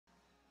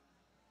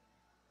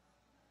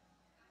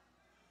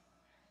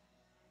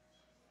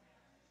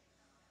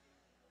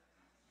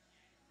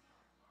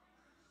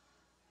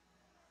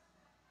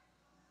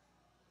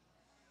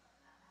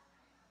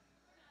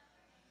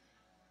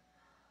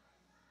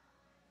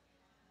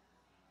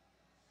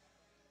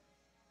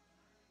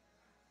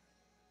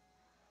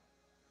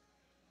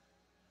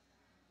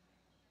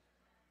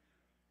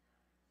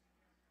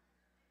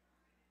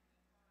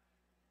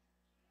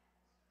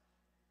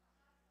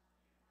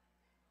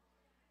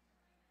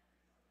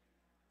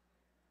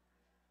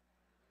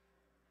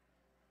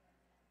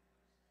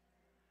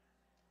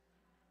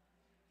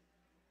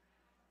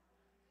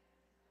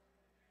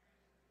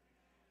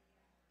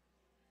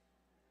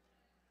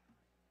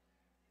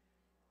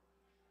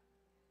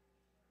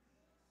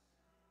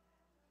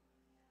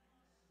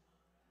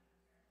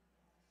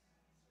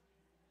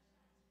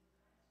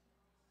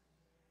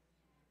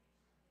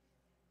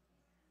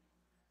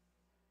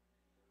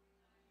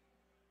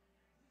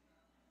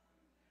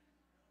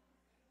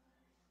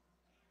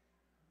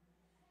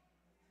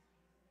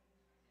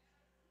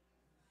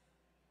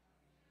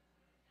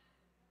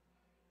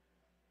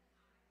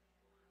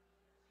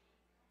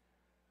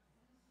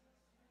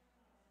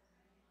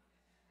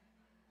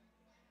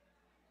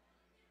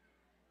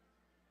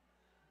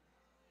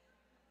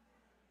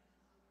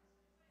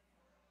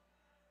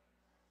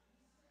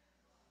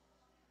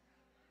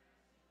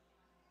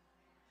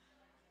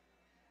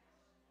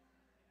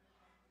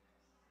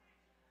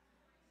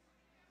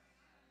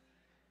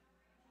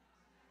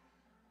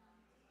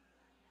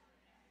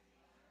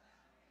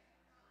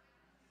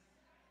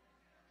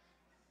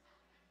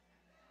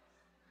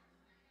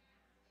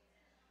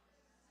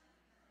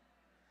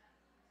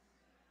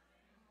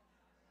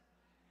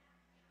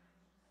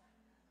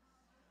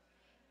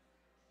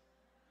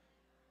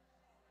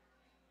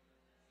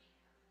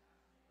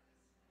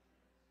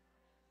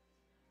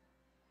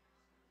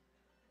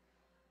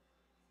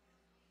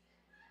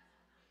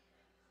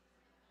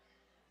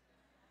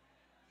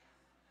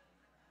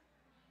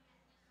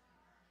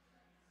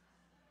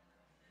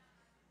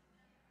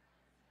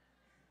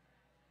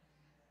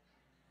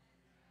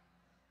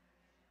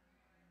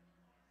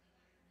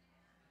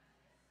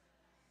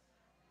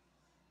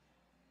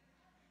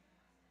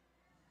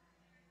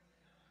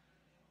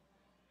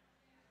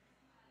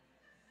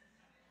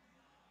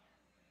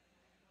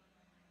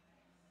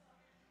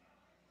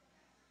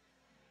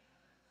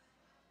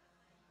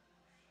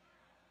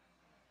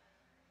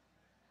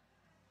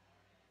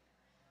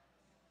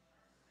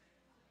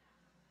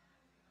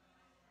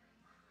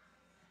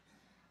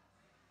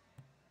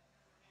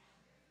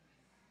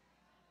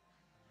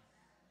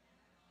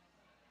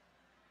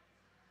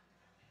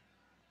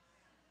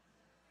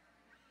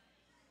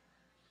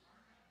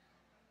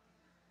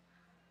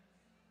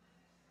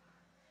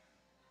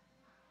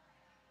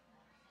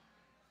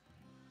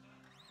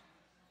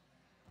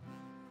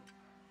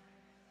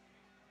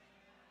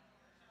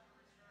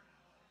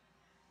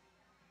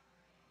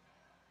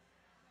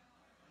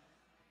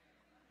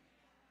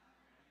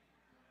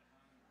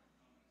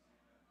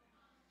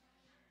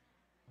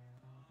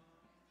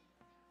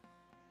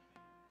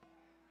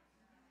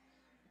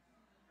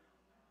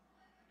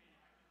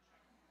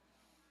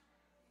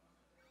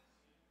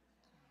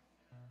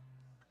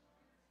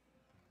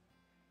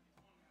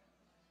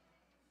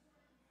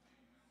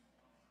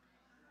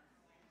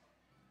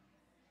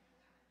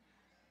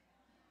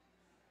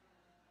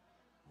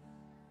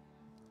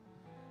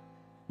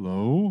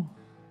Hello.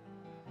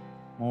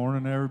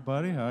 Morning,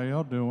 everybody. How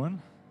y'all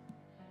doing?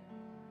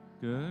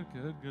 Good,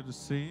 good. Good to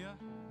see you.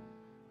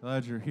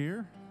 Glad you're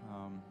here.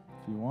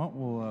 If you want,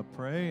 we'll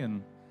pray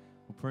and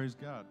we'll praise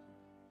God.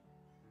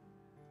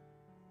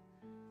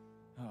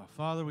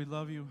 Father, we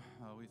love you.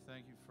 We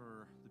thank you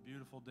for the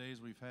beautiful days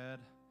we've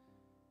had.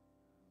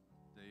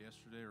 The day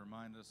yesterday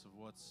reminded us of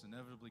what's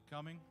inevitably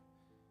coming,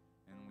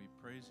 and we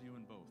praise you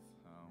in both.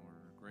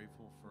 We're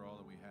grateful for all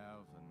that we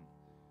have, and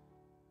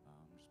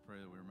just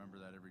pray that we remember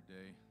that every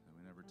day, that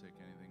we never take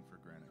anything for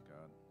granted,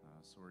 God.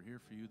 So we're here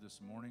for you this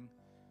morning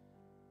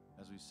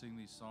as we sing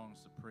these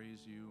songs to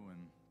praise you and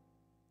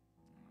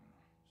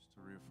just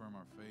to reaffirm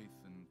our faith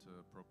and to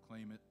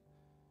proclaim it.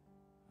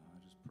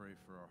 Just pray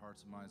for our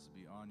hearts and minds to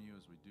be on you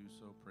as we do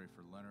so. Pray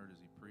for Leonard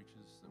as he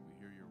preaches, that we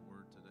hear your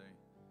word today.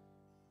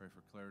 Pray for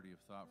clarity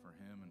of thought for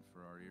him and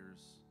for our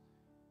ears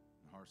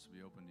and hearts to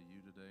be open to you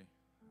today.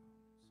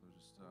 So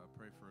just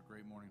pray for a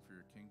great morning for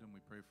your kingdom.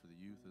 We pray for the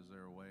youth as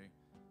they're away,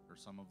 or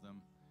some of them,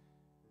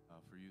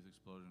 for Youth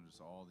Explosion,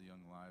 just all the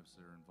young lives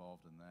that are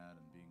involved in that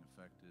and being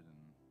affected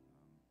and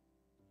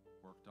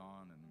worked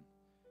on and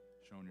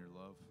shown your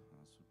love.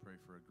 So we pray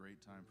for a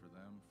great time for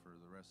them, for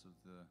the rest of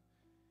the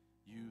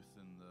youth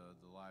and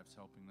the lives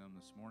helping them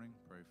this morning.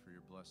 Pray for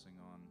your blessing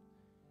on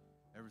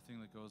everything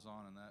that goes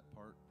on in that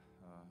part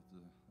of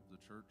the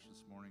church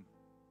this morning.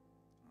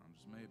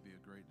 Just may it be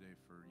a great day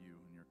for you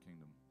and your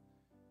kingdom.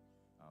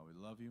 We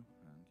love you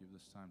and give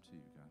this time to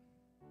you, God.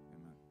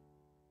 Amen.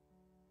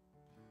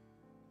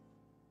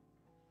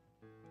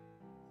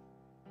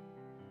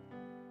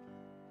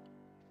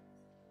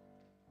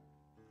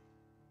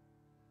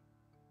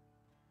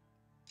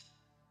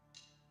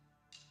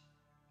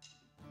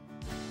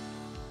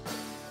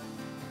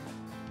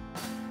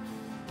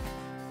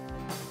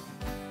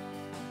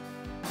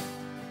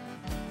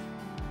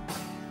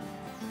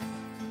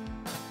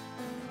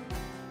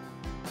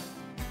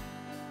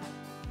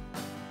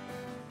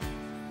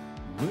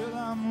 Well,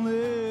 I'm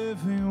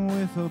living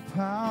with a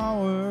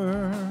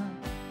power,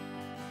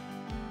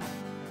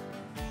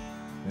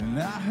 and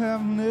I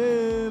have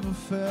never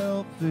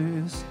felt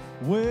this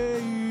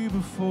way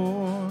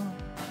before.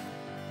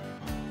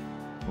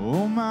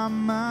 Oh, my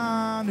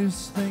mind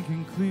is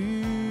thinking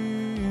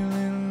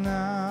clearly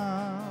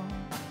now.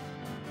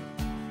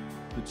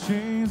 The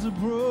chains are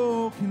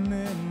broken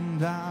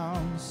and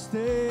I'm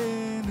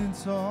standing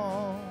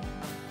tall.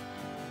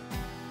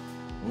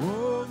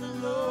 Oh, the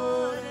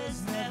Lord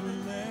has never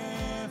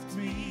left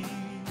me.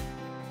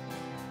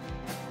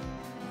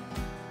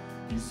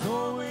 He's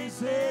always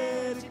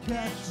there to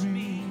catch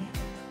me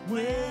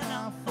when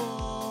I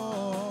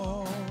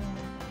fall.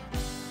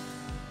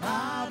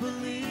 I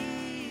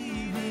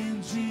believe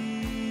in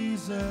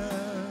Jesus.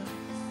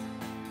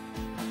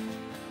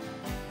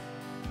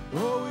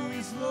 Oh,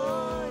 he's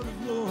Lord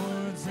of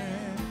lords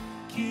and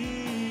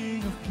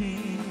King of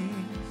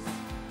kings.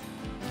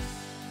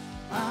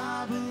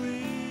 I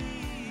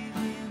believe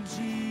in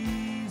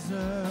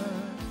Jesus.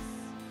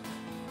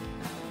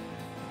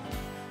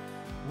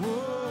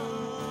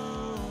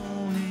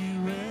 Whoa, he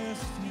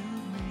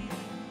rescued me.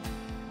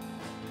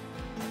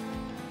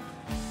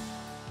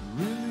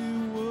 Really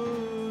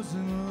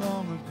wasn't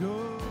long ago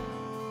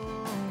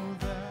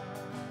that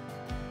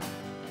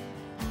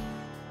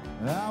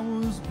I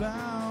was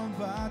bound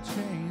by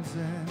chains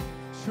and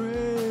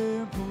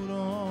trampled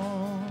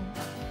on.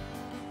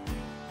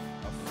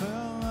 I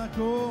felt like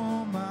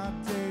all my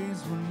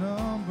days were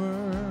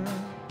numbered.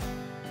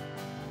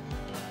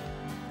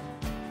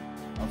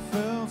 I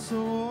felt so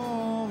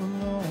all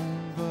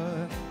alone,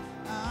 but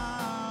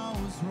I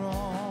was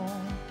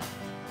wrong.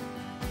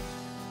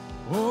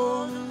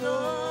 Oh, the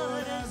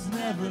Lord has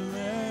never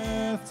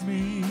left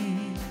me.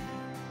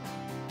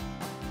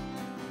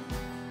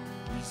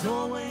 He's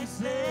always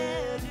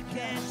there to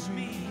catch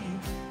me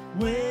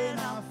when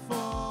I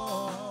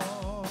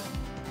fall.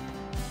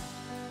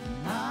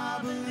 And I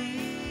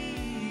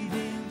believe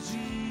in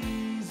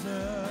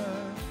Jesus.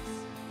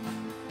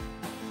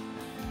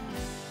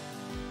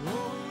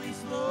 Oh,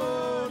 he's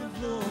Lord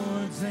of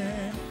lords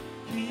and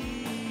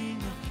King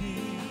of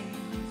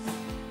kings.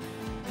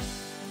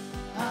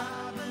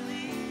 I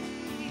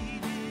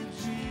believe in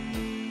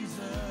Jesus.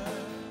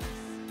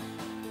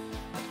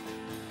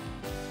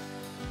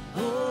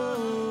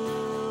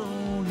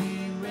 Oh, he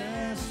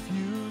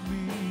rescued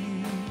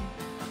me.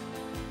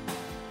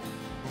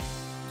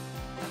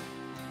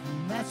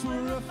 And that's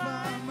where I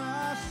find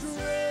my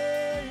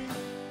strength,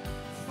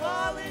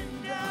 falling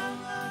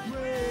down like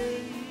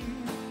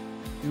rain.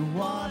 It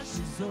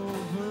washes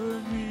over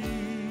me.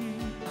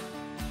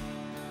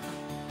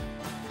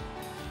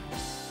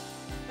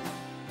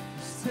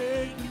 It's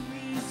taking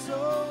me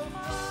so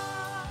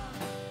far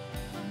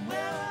from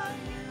where I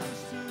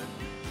used to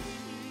be.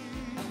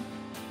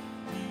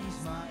 He's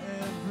my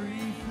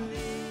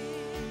everything.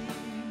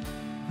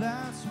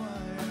 That's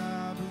why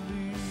I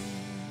believe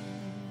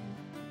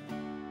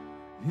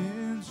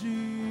in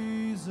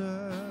Jesus.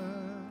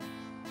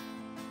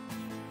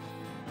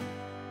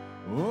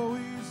 Oh,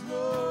 he's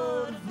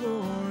Lord of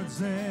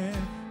lords and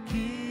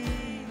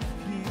King of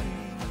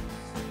kings.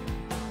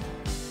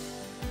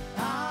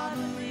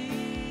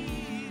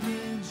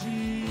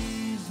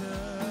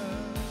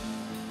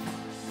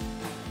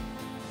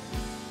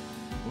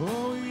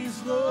 Oh,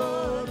 he's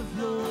Lord of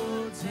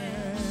lords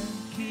and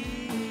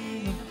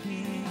King of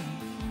kings.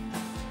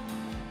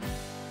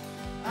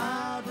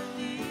 I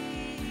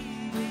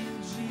believe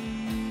in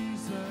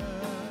Jesus.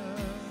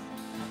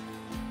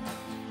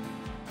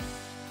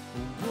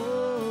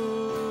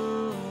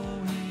 Oh,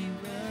 he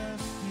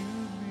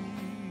rescued me.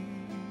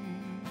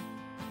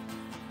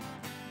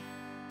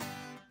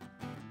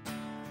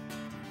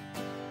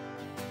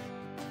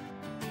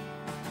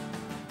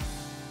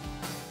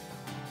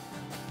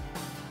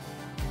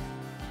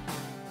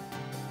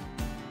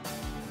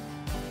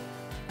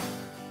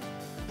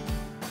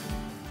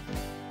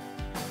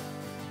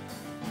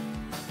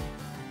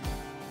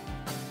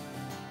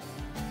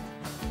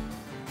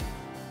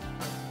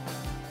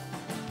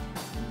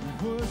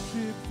 We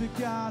worship the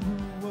God who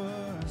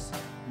was.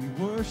 We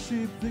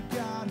worship the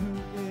God who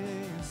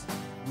is.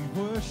 We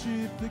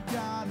worship the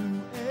God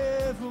who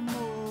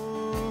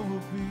evermore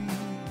will be.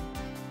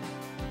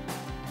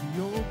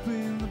 He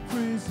opened the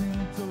prison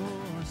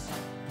doors.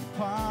 He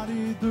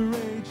parted the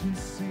raging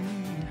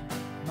sea.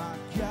 My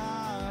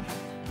God,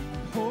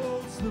 he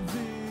holds the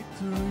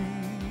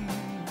victory.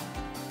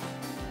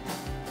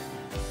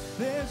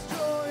 There's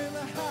joy in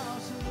the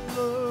house of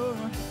the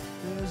Lord.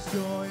 There's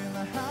joy in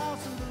the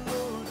house of the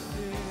Lord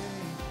today.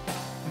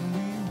 And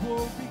we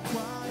won't be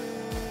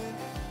quiet.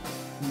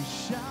 We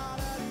shout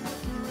out your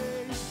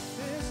praise.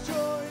 There's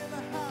joy in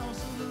the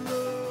house of the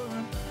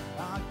Lord.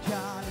 Our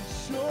God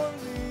is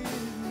surely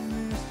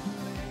in this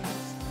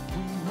place.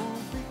 We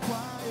won't be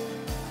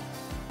quiet.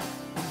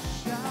 We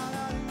shout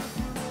out your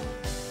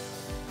praise.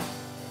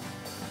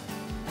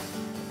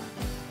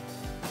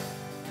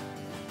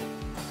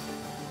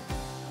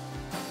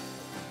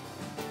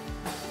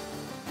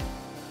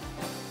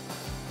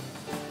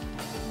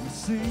 We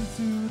sing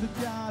to the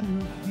God who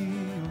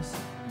heals.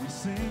 We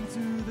sing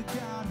to the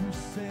God who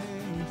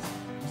saves.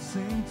 We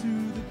sing to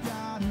the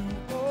God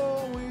who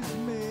always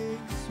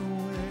makes a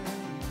way.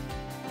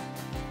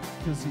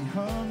 'Cause he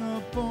hung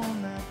up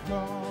on that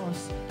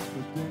cross,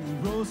 but then he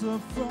rose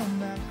up from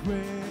that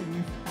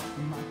grave.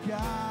 My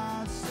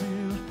God's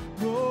still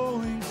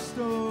rolling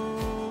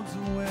stones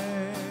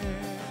away.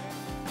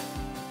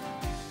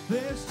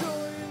 There's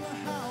joy in the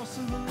house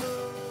of the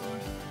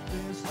Lord.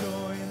 There's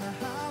joy in the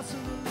house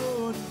of the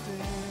Lord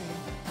today.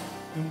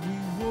 And we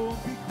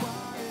won't be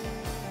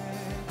quiet.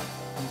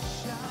 We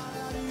shout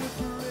out your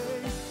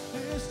praise.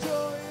 There's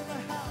joy in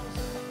the house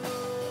of the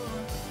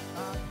Lord.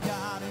 Our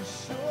God is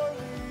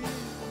surely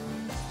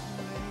in this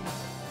place.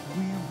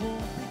 We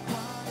won't be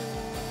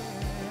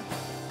quiet.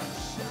 We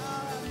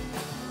shout out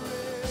your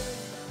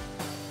praise.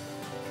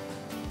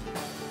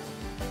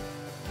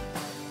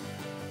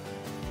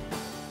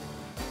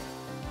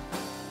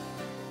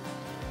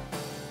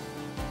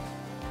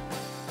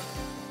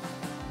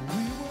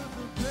 We were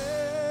the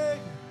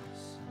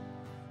beggars,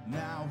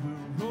 now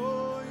we're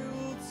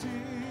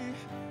royalty.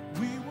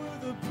 We were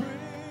the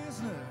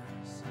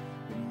prisoners,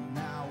 but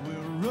now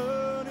we're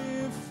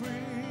running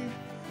free.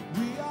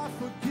 We are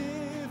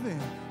forgiven,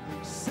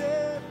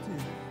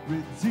 accepted,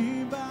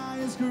 redeemed by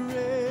his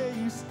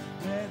grace.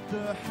 Let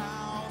the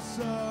house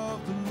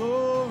of the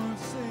Lord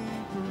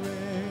sing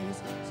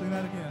praise. Sing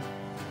that again.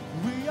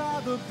 We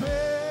are the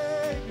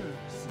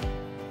beggars,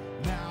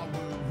 now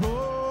we're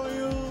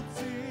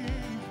royalty.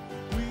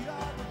 We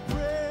are the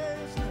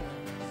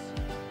prisoners,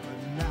 but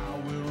now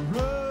we're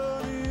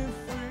running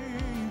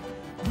free.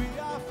 We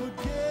are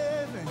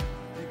forgiven,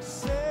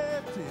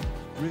 accepted,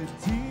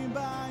 redeemed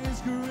by his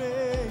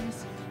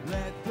grace.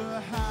 Let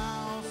the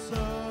house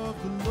of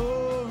the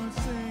Lord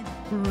sing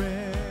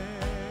praise.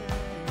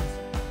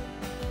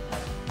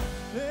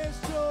 There's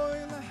joy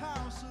in the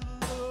house of the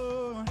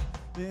Lord.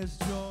 There's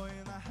joy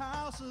in the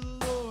house of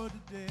the Lord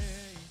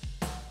today.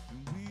 And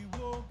we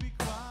won't be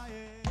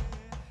quiet.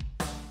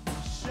 We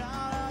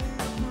shout out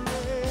your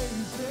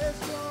praise. There's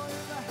joy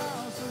in the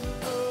house of the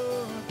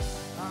Lord.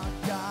 Our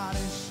God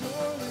is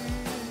surely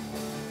in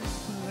this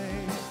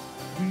place.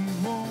 We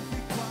won't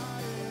be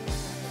quiet.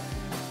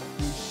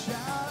 We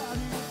shout out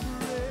your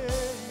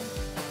praise.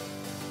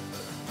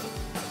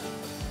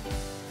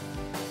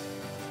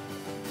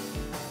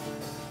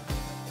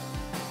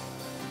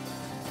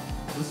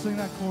 Let's sing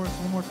that chorus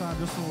one more time,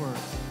 just the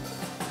words.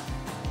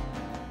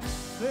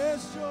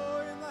 There's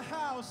joy in the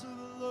house of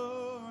the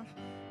Lord.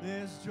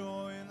 There's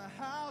joy in the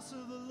house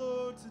of the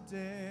Lord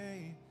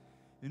today.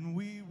 And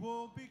we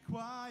won't be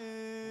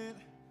quiet.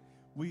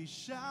 We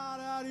shout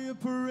out your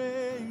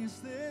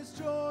praise. There's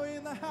joy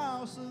in the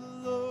house of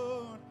the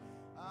Lord.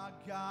 Our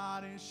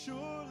God is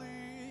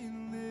surely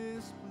in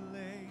this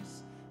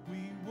place.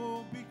 We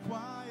won't be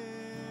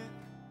quiet.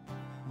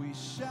 We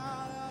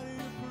shout out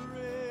your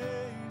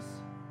praise.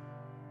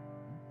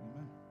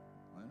 Amen.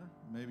 Later.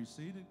 You may be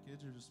seated.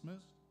 Kids are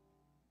dismissed.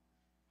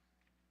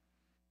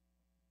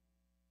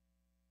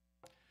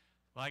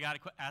 Well, I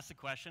got to ask the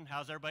question,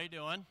 how's everybody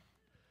doing?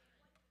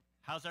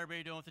 How's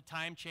everybody doing with the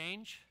time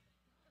change?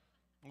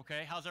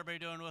 Okay, how's everybody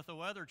doing with the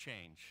weather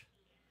change?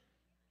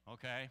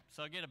 Okay,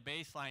 so I get a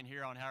baseline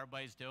here on how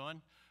everybody's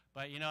doing.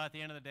 But, you know, at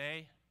the end of the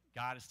day,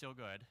 God is still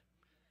good.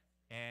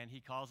 And he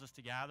calls us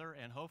to gather,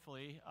 and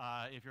hopefully,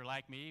 if you're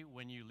like me,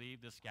 when you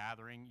leave this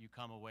gathering, you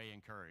come away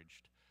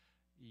encouraged.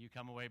 You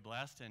come away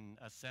blessed and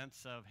a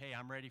sense of, hey,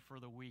 I'm ready for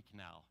the week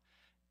now.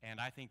 And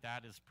I think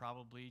that is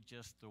probably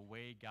just the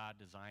way God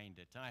designed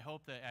it. And I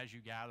hope that as you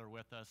gather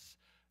with us,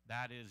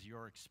 that is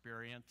your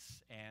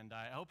experience. And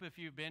I hope if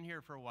you've been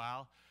here for a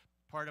while,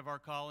 part of our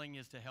calling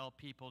is to help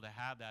people to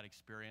have that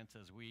experience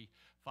as we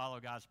follow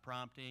God's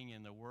prompting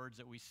and the words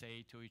that we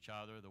say to each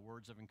other, the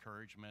words of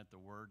encouragement, the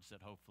words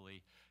that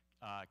hopefully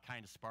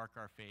kind of spark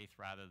our faith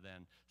rather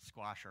than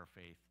squash our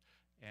faith.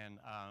 And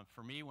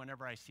for me,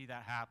 whenever I see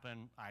that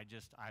happen,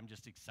 I'm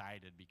just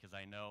excited because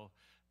I know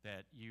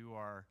that you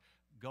are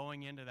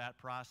going into that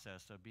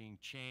process of being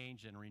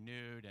changed and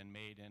renewed and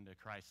made into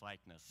Christ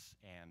likeness,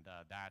 and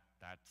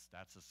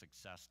that's a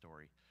success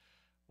story.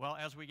 Well,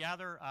 as we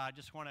gather, I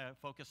just want to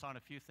focus on a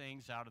few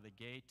things out of the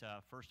gate.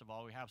 First of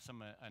all, we have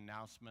some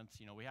announcements.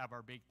 You know, we have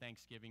our big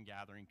Thanksgiving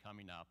gathering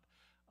coming up,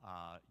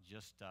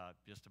 just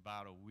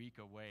about a week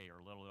away, or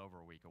a little over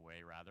a week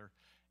away, rather.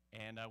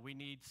 And we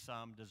need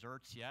some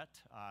desserts yet.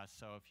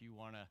 So if you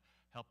want to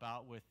help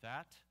out with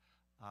that,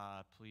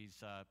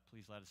 please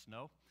let us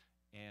know.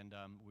 And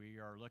we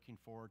are looking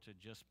forward to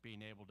just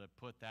being able to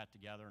put that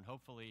together. And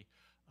hopefully,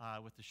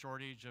 with the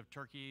shortage of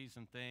turkeys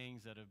and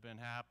things that have been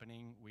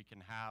happening, we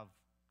can have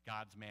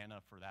God's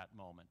manna for that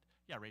moment.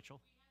 Yeah,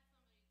 Rachel?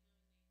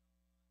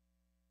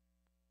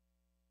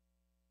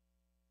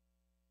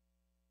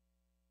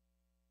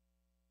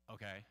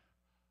 Okay.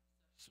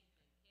 So,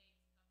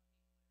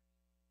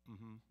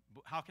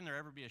 how can there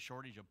ever be a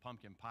shortage of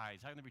pumpkin pies?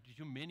 How can there be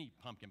too many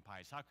pumpkin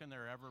pies? How can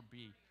there ever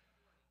be,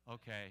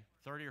 okay,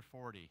 30 or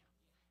 40?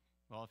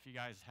 Well, if you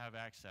guys have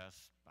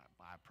access,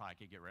 I probably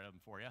could get rid of them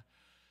for you.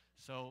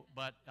 So,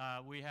 but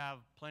we have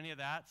plenty of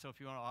that. So if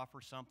you want to offer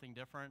something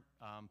different,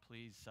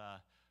 please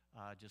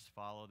just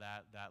follow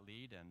that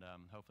lead, and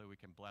hopefully we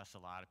can bless a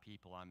lot of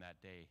people on that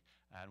day.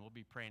 And we'll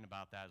be praying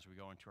about that as we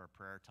go into our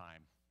prayer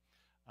time.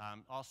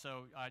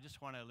 Also, I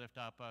just want to lift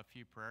up a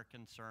few prayer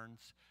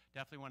concerns.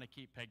 Definitely want to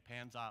keep Peg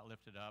Panzot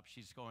lifted up.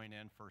 She's going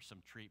in for some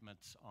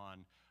treatments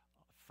on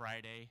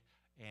Friday,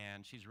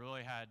 and she's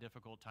really had a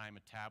difficult time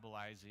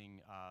metabolizing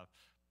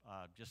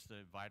just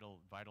the vital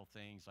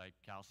things like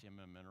calcium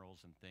and minerals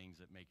and things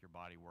that make your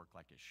body work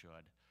like it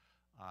should.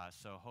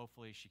 So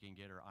hopefully she can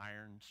get her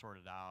iron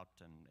sorted out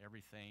and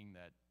everything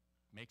that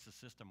makes the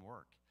system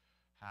work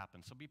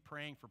happen. So be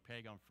praying for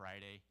Peg on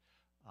Friday.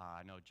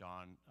 I know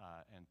John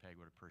and Peg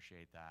would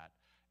appreciate that.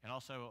 And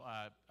also,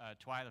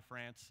 Twyla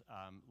France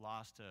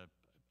lost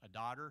a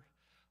daughter.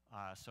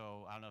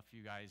 So I don't know if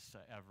you guys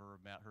ever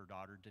met her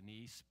daughter,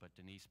 Denise, but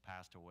Denise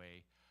passed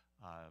away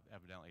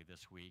evidently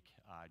this week.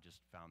 I just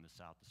found this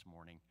out this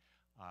morning.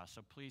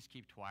 So please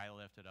keep Twyla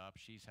lifted up.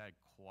 She's had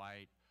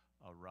quite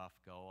a rough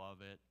go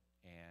of it,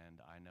 and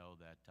I know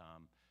that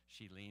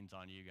she leans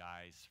on you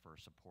guys for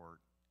support,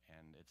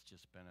 and it's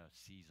just been a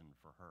season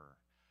for her.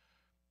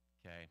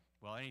 Okay,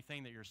 well,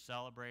 anything that you're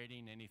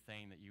celebrating,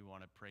 anything that you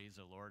want to praise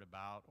the Lord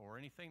about, or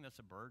anything that's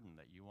a burden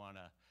that you want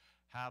to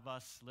have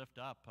us lift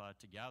up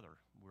together,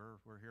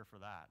 we're here for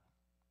that.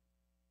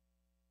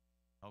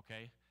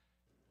 Okay?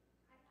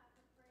 I have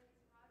to praise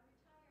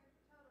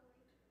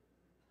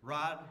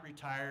Rod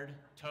retired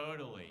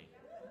totally. Rod retired totally.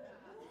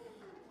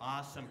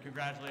 Awesome.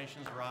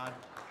 Congratulations, Rod.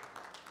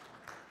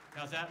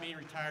 Now, does that mean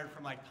retired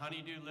from like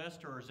honeydew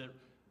list, or is it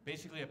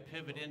basically a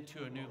pivot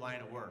into a new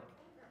line of work?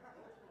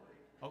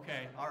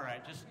 Okay, all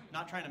right. Just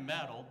not trying to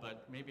meddle,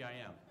 but maybe I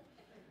am.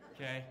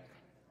 Okay,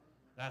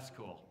 that's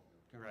cool.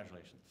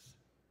 Congratulations.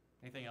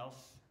 Anything else?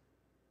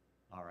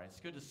 All right, it's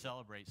good to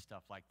celebrate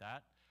stuff like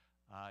that.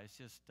 It's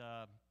just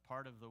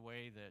part of the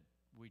way that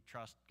we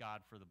trust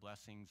God for the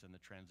blessings and the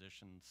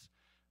transitions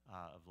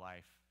of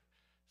life.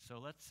 So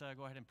let's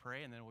go ahead and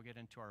pray, and then we'll get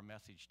into our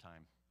message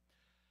time.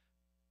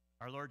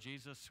 Our Lord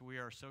Jesus, we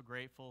are so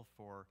grateful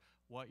for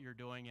what you're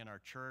doing in our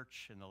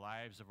church and the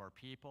lives of our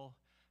people.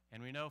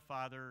 And we know,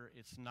 Father,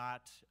 it's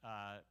not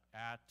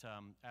at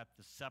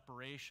the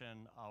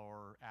separation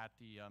or at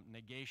the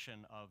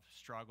negation of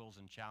struggles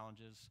and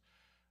challenges,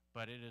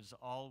 but it is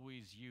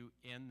always you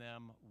in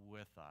them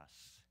with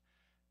us.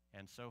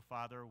 And so,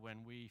 Father,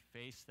 when we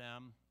face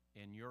them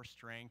in your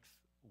strength,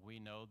 we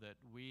know that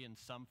we in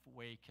some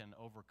way can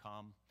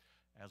overcome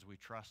as we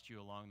trust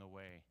you along the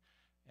way.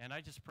 And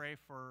I just pray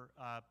for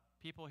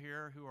people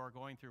here who are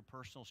going through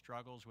personal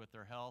struggles with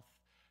their health,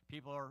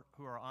 people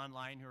who are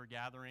online who are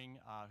gathering,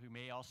 who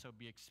may also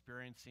be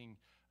experiencing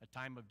a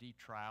time of deep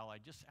trial. I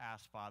just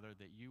ask, Father,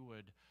 that you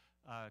would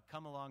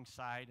come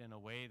alongside in a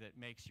way that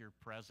makes your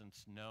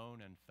presence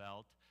known and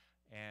felt.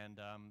 And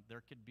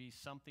there could be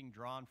something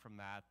drawn from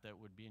that that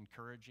would be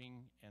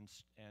encouraging and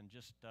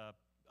just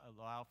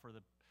allow for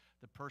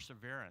the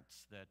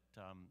perseverance that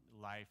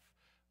life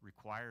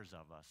requires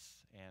of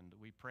us. And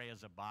we pray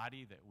as a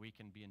body that we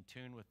can be in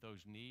tune with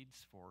those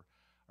needs for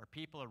our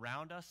people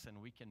around us,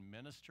 and we can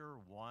minister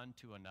one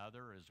to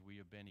another as we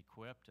have been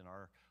equipped and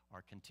are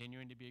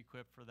continuing to be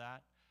equipped for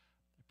that.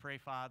 I pray,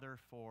 Father,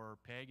 for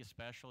Peg,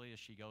 especially as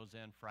she goes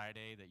in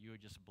Friday, that you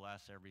would just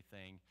bless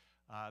everything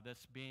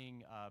that's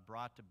being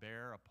brought to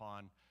bear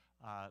upon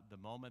the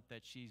moment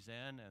that she's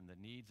in and the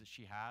needs that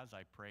she has.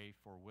 I pray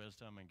for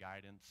wisdom and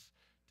guidance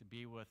to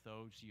be with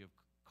those you have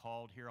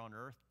called here on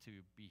earth to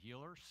be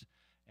healers.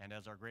 And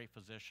as our great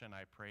physician,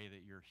 I pray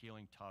that your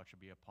healing touch will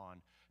be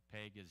upon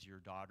Peg as your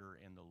daughter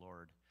in the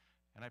Lord.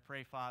 And I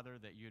pray, Father,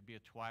 that you would be a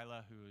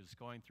Twyla who is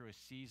going through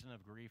a season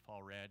of grief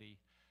already.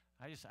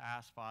 I just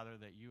ask, Father,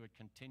 that you would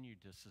continue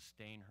to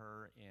sustain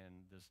her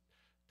in this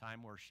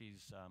time where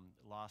she's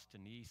lost a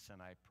niece.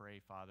 And I pray,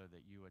 Father,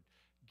 that you would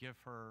give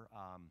her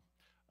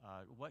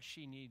what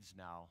she needs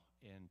now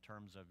in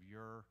terms of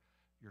your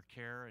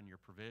care and your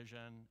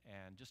provision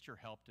and just your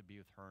help to be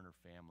with her and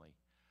her family.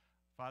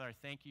 Father, I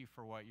thank you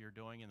for what you're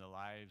doing in the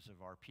lives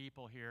of our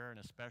people here, and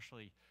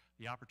especially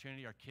the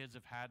opportunity our kids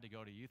have had to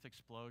go to Youth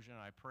Explosion.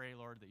 I pray,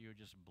 Lord, that you would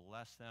just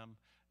bless them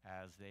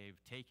as they've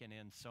taken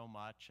in so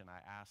much, and I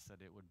ask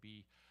that it would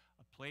be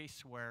a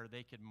place where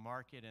they could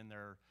mark it in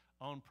their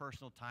own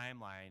personal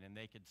timeline, and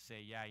they could say,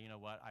 yeah, you know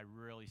what, I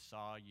really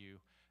saw you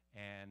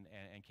and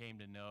came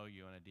to know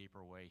you in a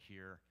deeper way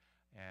here,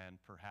 and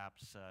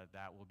perhaps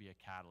that will be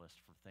a catalyst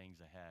for things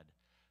ahead.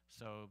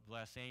 So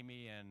bless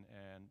Amy and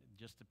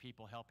just the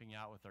people helping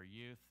out with our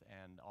youth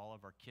and all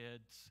of our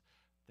kids,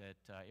 that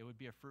it would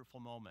be a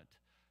fruitful moment.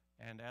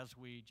 And as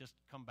we just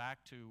come back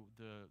to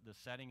the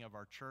setting of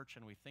our church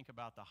and we think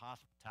about the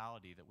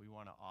hospitality that we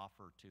want to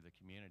offer to the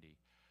community,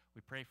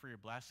 we pray for your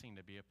blessing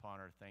to be upon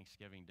our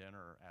Thanksgiving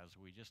dinner as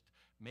we just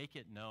make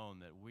it known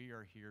that we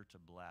are here to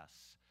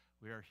bless.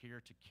 We are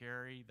here to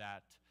carry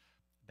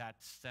that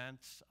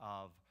sense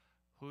of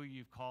who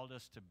you've called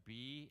us to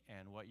be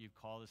and what you've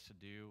called us to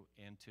do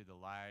into the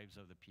lives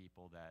of the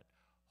people, that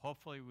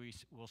hopefully we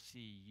will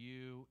see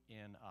you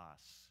in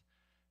us.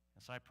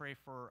 And so I pray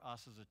for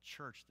us as a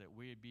church that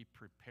we would be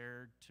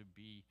prepared to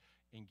be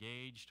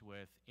engaged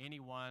with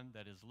anyone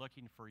that is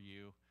looking for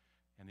you,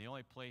 and the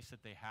only place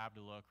that they have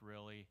to look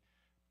really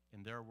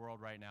in their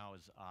world right now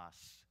is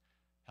us.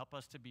 Help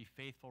us to be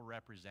faithful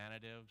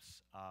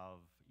representatives of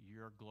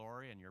your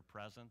glory and your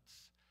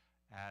presence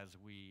as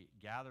we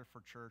gather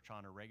for church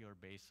on a regular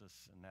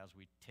basis, and as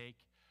we take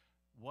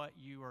what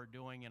you are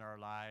doing in our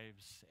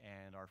lives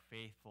and are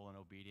faithful and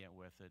obedient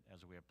with it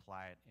as we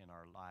apply it in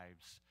our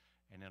lives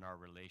and in our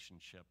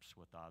relationships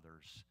with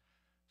others.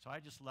 So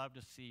I just love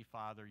to see,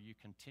 Father, you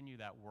continue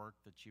that work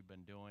that you've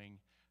been doing,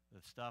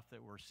 the stuff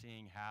that we're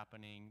seeing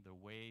happening, the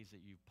ways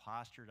that you've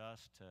postured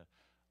us to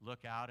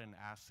look out and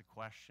ask the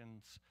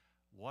questions,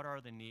 what are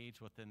the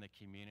needs within the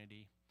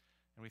community?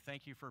 And we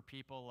thank you for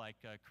people like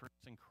Chris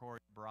and Corey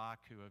Brock,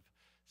 who have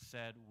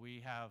said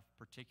we have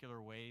particular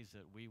ways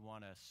that we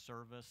want to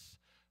service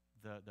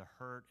the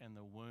hurt and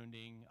the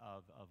wounding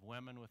of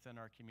women within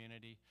our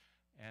community.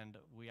 And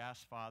we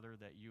ask, Father,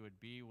 that you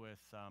would be with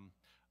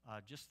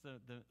just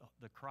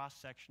the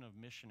cross-section of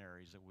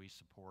missionaries that we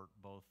support,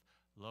 both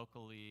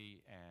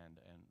locally and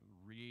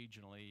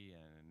regionally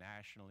and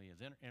nationally as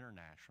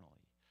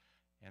internationally.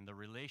 And the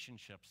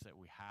relationships that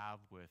we have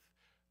with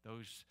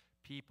those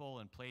people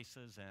and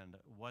places and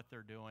what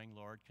they're doing,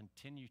 Lord,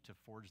 continue to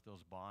forge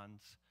those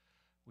bonds.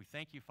 We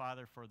thank you,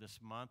 Father, for this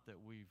month that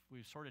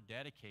we've sort of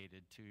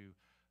dedicated to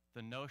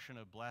the notion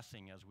of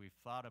blessing as we've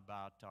thought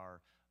about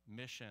our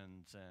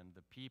missions and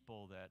the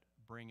people that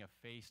bring a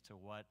face to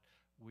what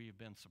we've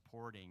been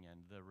supporting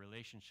and the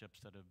relationships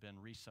that have been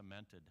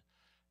re-cemented.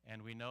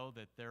 And we know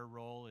that their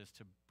role is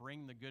to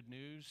bring the good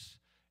news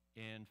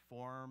in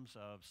forms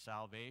of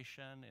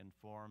salvation, in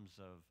forms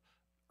of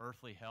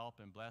earthly help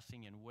and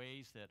blessing, in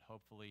ways that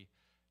hopefully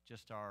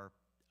just are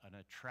an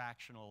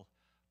attractional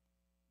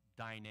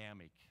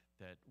dynamic,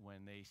 that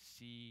when they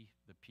see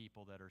the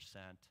people that are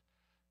sent,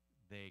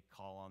 they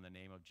call on the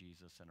name of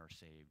Jesus and are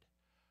saved.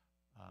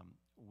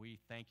 We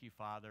thank you,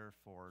 Father,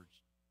 for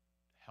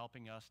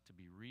helping us to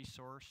be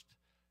resourced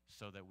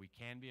so that we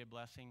can be a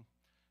blessing.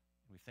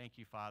 We thank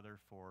you, Father,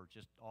 for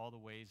just all the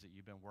ways that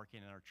you've been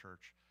working in our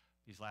church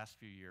these last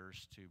few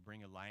years to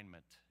bring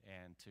alignment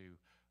and to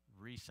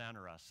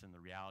recenter us in the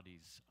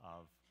realities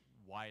of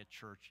why a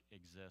church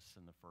exists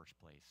in the first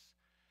place.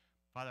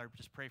 Father, I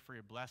just pray for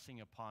your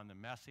blessing upon the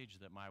message,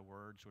 that my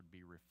words would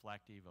be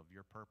reflective of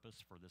your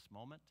purpose for this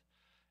moment.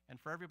 And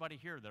for everybody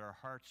here, that our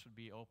hearts would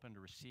be open to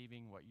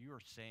receiving what you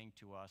are saying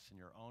to us in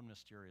your own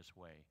mysterious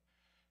way.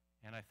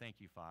 And I thank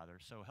you, Father.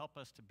 So help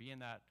us to be in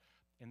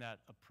that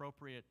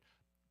appropriate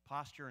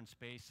posture and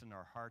space in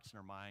our hearts and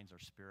our minds, our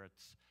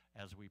spirits,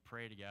 as we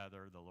pray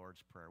together the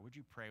Lord's Prayer. Would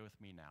you pray with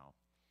me now?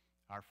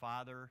 Our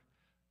Father,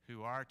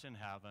 who art in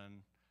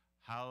heaven,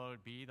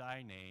 hallowed be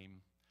thy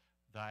name.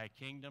 Thy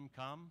kingdom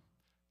come,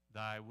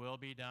 thy will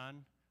be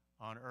done,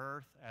 on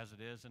earth as it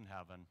is in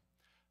heaven.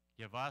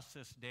 Give us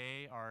this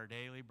day our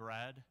daily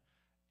bread,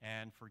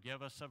 and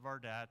forgive us of our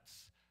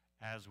debts,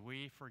 as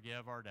we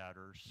forgive our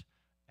debtors.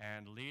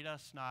 And lead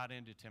us not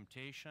into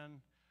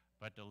temptation,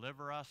 but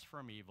deliver us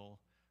from evil.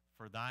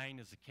 For thine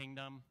is the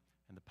kingdom,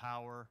 and the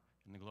power,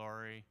 and the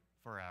glory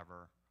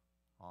forever.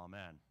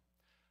 Amen.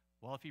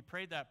 Well, if you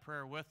prayed that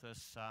prayer with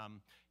us,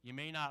 you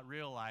may not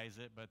realize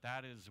it, but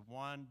that is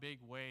one big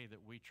way that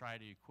we try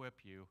to equip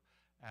you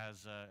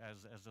as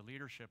the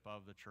leadership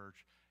of the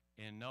church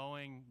in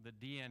knowing the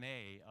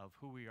DNA of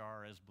who we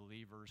are as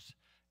believers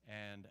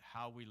and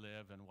how we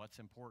live and what's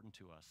important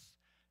to us.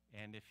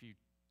 And if you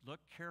look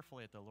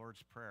carefully at the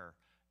Lord's Prayer,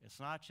 it's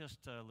not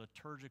just a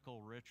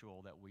liturgical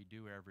ritual that we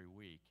do every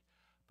week,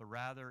 but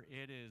rather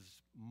it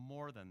is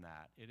more than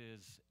that. It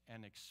is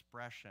an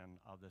expression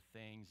of the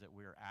things that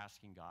we are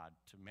asking God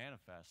to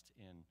manifest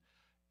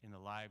in the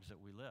lives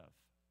that we live.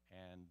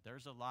 And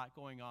there's a lot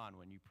going on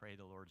when you pray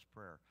the Lord's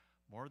Prayer,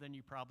 more than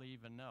you probably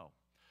even know.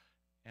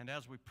 And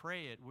as we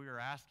pray it, we are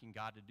asking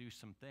God to do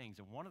some things.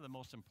 And one of the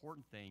most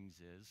important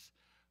things is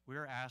we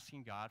are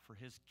asking God for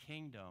his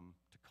kingdom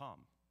to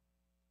come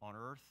on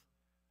earth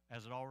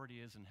as it already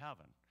is in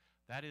heaven.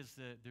 That is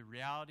the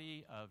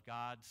reality of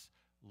God's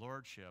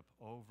lordship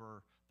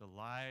over the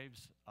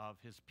lives of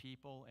his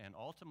people and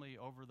ultimately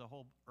over the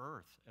whole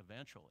earth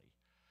eventually.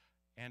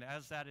 And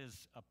as that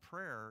is a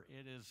prayer,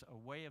 it is a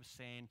way of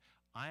saying,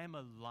 I am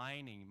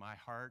aligning my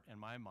heart and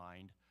my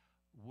mind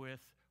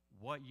with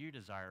what you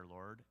desire,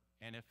 Lord.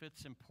 And if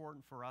it's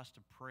important for us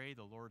to pray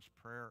the Lord's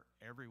Prayer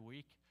every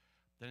week,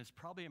 then it's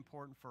probably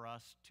important for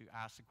us to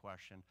ask the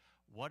question,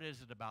 what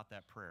is it about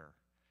that prayer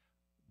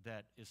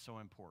that is so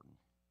important?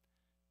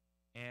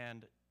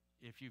 And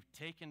if you've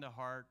taken to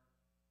heart,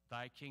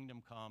 thy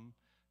kingdom come,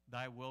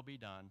 thy will be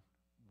done,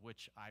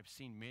 which I've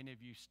seen many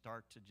of you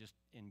start to just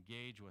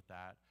engage with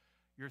that,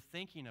 you're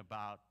thinking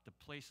about the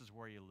places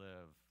where you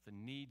live, the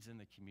needs in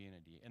the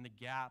community, and the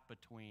gap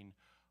between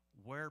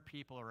where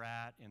people are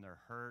at in their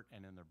hurt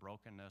and in their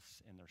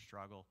brokenness, in their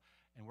struggle,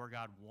 and where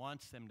God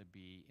wants them to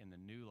be in the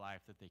new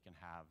life that they can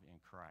have in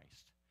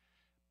Christ.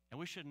 And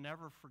we should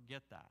never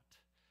forget that,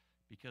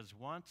 because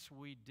once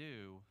we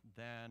do,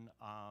 then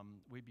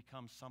we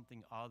become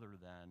something other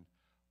than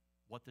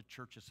what the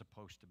church is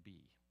supposed to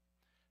be.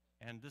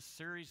 And this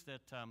series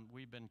that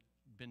we've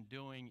been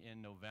doing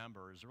in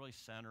November is really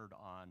centered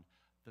on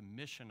the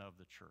mission of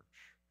the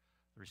church,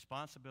 the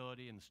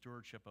responsibility and the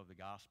stewardship of the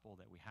gospel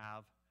that we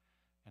have,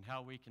 and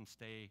how we can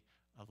stay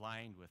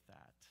aligned with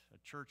that. A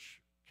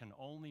church can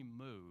only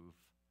move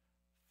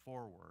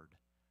forward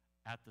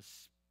at the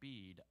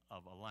speed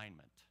of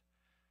alignment.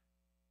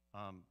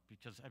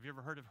 Because have you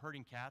ever heard of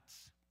herding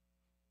cats?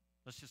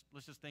 Let's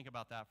just think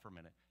about that for a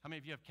minute. How many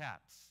of you have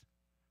cats?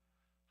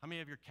 How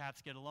many of your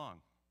cats get along?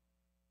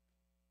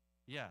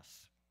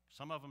 Yes,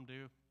 some of them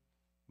do,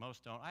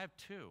 most don't. I have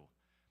two.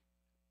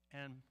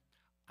 And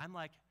I'm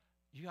like,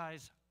 you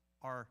guys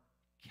are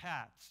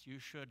cats. You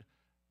should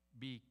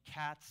be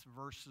cats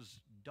versus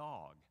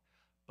dog.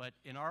 But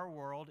in our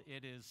world,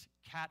 it is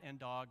cat and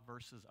dog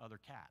versus other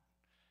cat.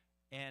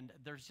 And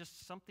there's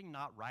just something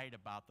not right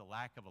about the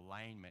lack of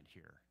alignment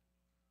here.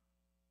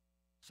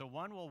 So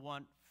one will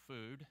want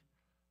food,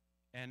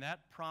 and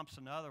that prompts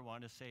another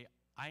one to say,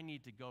 I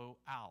need to go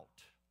out,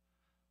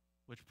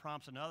 which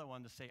prompts another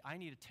one to say, I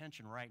need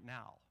attention right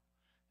now.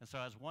 And so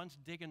as one's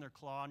digging their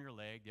claw on your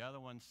leg, the other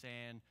one's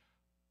saying,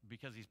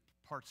 because he's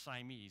part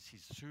Siamese,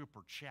 he's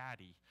super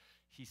chatty,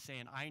 he's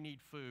saying, I need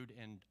food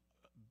in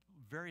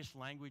various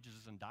languages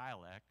and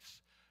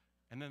dialects,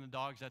 and then the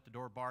dog's at the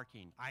door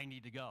barking, I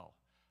need to go.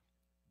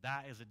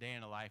 That is a day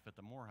in the life at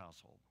the Moore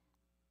household.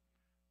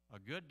 A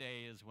good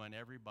day is when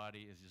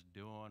everybody is just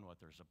doing what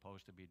they're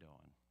supposed to be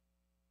doing,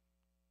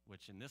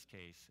 which in this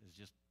case is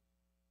just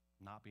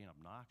not being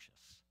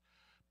obnoxious.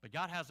 But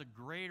God has a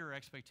greater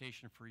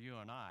expectation for you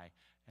and I,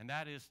 and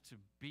that is to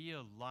be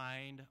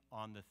aligned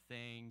on the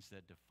things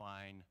that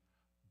define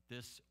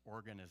this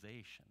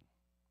organization.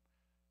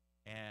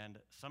 And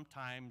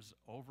sometimes,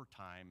 over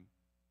time,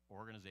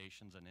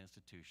 organizations and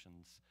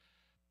institutions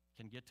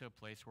can get to a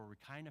place where we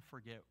kind of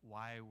forget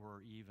why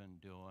we're even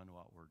doing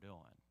what we're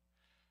doing.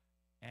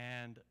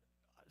 And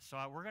so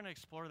we're going to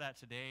explore that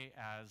today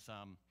as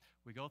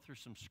we go through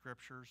some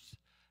scriptures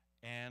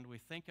and we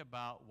think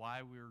about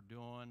why we're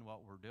doing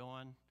what we're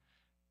doing.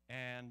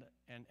 And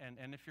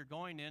if you're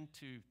going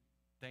into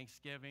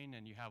Thanksgiving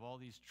and you have all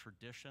these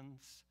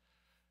traditions,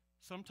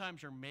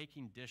 sometimes you're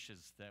making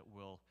dishes that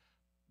will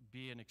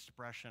be an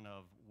expression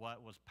of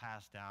what was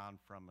passed down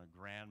from a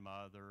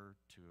grandmother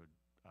to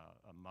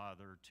a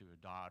mother to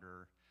a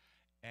daughter.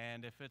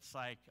 And if it's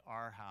like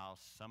our house,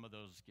 some of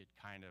those get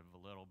kind of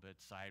a little bit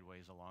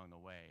sideways along the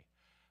way.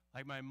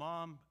 Like my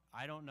mom,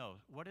 I don't know.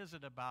 What is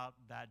it about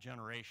that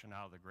generation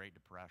out of the Great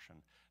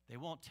Depression? They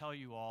won't tell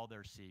you all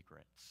their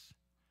secrets.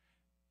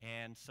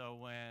 And so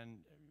when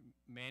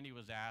Mandy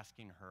was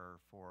asking her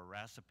for a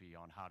recipe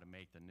on how to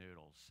make the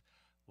noodles,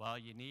 well,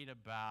 you need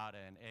about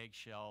an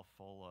eggshell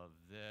full of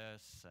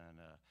this and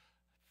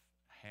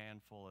a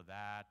handful of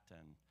that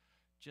and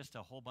just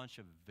a whole bunch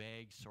of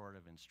vague sort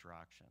of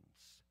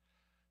instructions.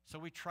 So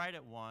we tried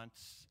it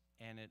once,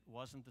 and it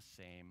wasn't the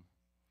same.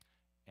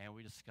 And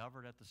we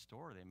discovered at the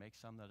store they make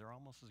some that are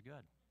almost as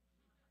good.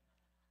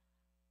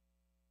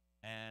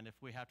 And if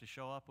we have to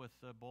show up with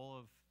a bowl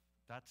of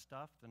that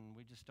stuff, then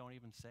we just don't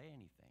even say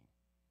anything.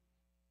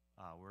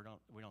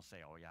 We don't say,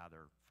 oh, yeah,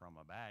 they're from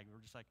a bag. We're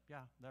just like,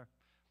 yeah, they're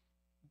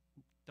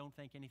don't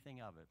think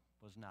anything of it.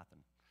 Was nothing.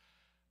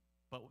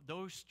 But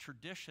those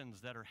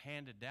traditions that are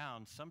handed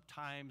down,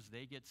 sometimes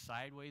they get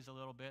sideways a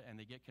little bit and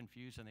they get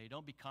confused and they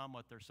don't become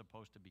what they're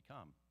supposed to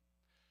become.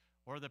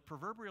 Or the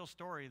proverbial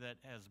story that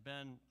has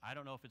been, I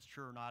don't know if it's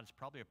true or not, it's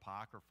probably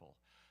apocryphal,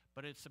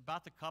 but it's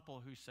about the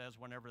couple who says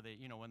whenever they,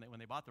 when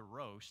they bought the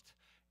roast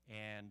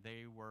and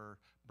they were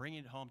bringing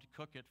it home to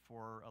cook it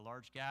for a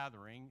large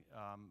gathering,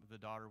 the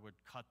daughter would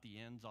cut the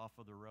ends off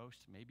of the roast.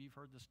 Maybe you've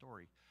heard the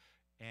story.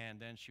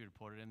 And then she would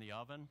put it in the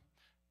oven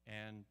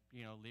and,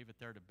 leave it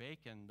there to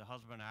bake. And the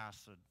husband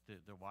asked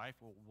the wife,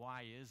 well,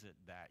 why is it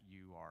that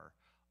you are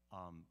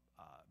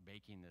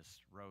baking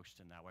this roast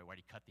in that way? Why do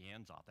you cut the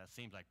ends off? That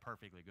seems like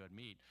perfectly good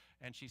meat.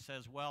 And she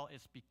says, well,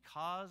 it's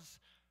because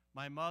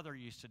my mother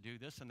used to do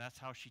this, and that's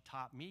how she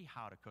taught me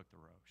how to cook the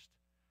roast.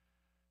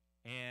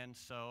 And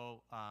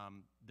so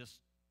this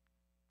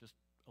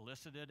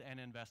elicited an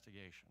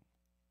investigation.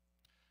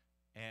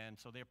 And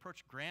so they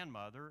approached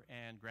grandmother,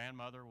 and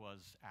grandmother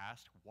was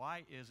asked,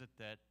 why is it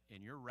that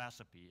in your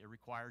recipe it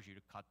requires you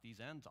to cut these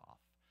ends off?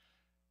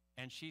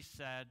 And she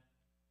said,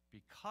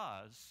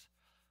 because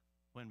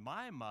when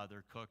my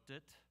mother cooked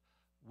it,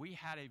 we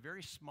had a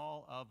very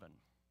small oven.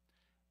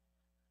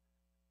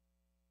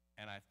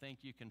 And I think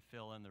you can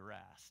fill in the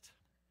rest.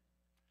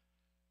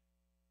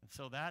 And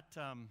so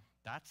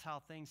that's how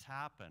things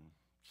happen.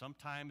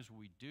 Sometimes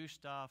we do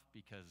stuff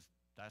because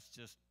that's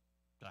just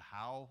the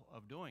how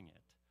of doing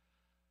it.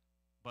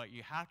 But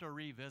you have to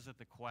revisit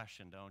the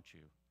question, don't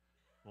you?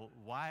 Well,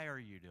 why are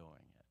you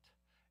doing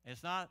it?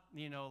 It's not,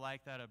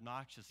 like that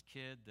obnoxious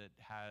kid that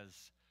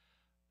has,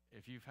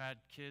 if you've had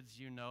kids,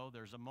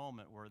 there's a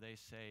moment where they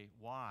say,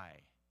 why?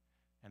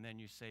 And then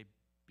you say,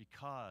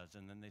 because.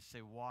 And then they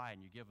say, why?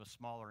 And you give a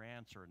smaller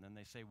answer. And then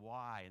they say,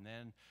 why? And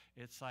then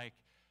it's like,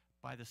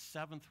 by the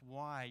seventh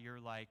why, you're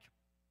like,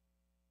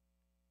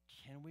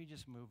 can we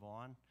just move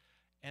on?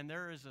 And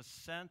there is a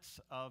sense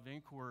of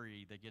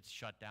inquiry that gets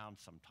shut down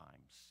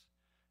sometimes.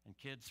 And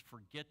kids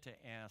forget to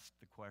ask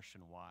the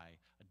question why.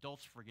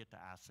 Adults forget to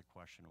ask the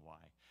question why.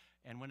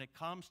 And when it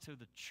comes to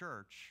the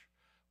church,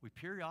 we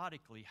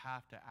periodically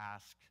have to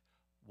ask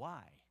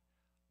why.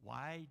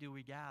 Why do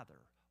we gather?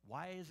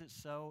 Why is it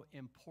so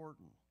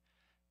important?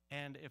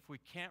 And if we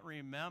can't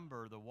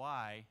remember the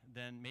why,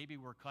 then maybe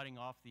we're cutting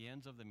off the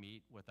ends of the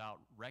meat without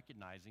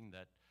recognizing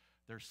that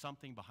there's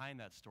something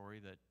behind that story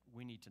that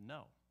we need to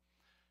know.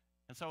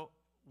 And so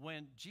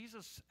when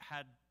Jesus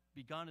had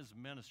begun his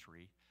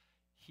ministry,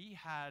 he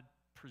had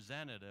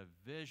presented a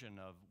vision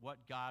of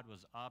what God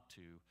was up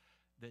to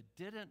that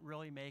didn't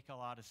really make a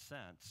lot of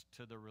sense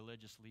to the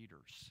religious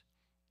leaders.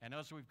 And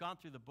as we've gone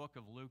through the book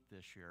of Luke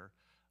this year,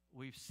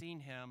 we've seen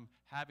him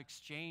have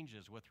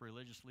exchanges with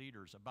religious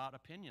leaders about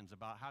opinions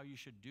about how you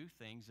should do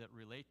things that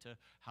relate to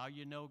how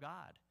you know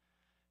God.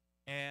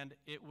 And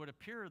it would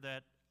appear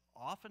that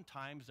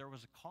oftentimes there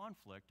was a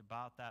conflict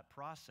about that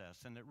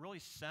process, and it really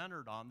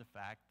centered on the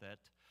fact that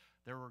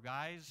there were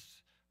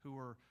guys who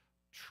were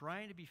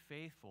trying to be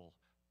faithful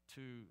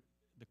to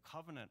the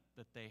covenant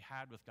that they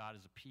had with God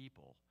as a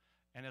people.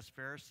 And as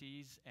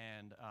Pharisees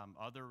and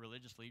other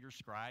religious leaders,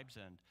 scribes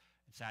and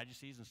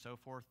Sadducees and so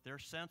forth, their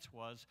sense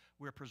was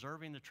we're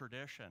preserving the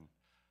tradition.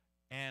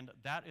 And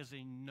that is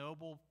a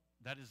noble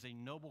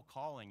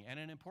calling and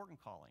an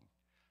important calling,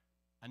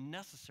 a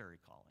necessary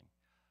calling.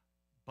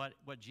 But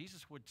what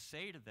Jesus would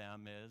say to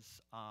them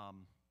is,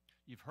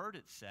 you've heard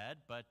it said,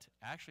 but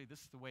actually this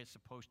is the way it's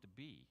supposed to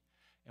be.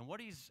 And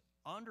what he's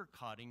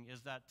undercutting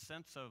is that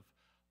sense of,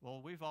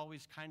 well, we've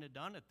always kind of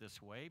done it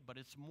this way, but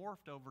it's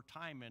morphed over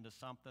time into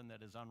something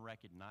that is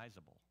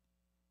unrecognizable.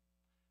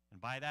 And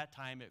by that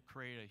time, it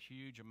created a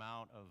huge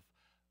amount of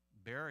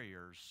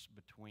barriers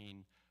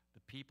between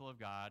the people of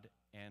God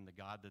and the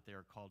God that they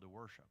are called to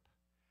worship.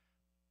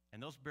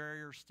 And those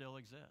barriers still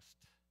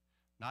exist,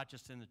 not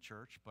just in the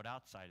church, but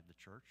outside of the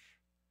church.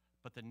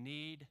 But the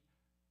need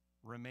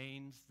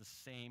remains the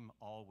same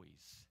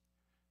always.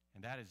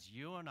 And that is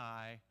you and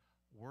I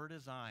were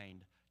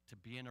designed to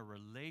be in a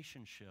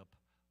relationship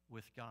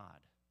with God,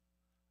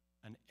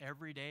 an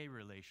everyday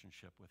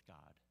relationship with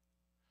God.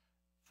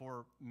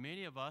 For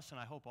many of us, and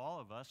I hope all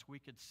of us, we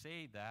could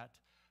say that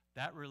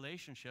that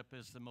relationship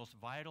is the most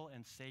vital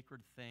and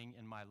sacred thing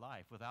in my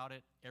life. Without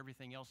it,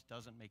 everything else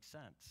doesn't make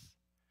sense.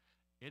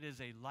 It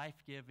is a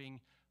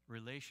life-giving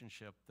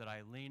relationship that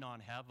I lean on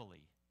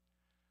heavily.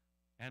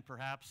 And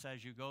perhaps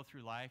as you go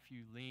through life,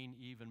 you lean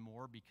even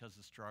more because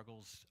the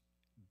struggles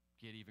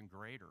get even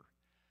greater.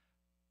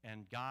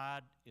 And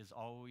God is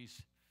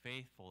always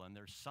faithful, and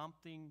there's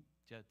something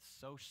that's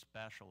so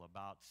special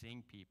about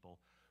seeing people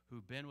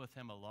who've been with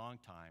him a long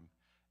time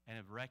and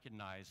have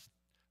recognized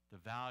the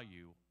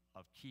value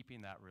of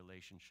keeping that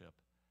relationship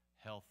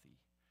healthy.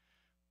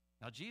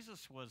 Now,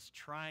 Jesus was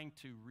trying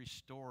to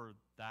restore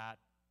that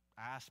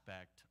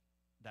aspect,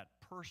 that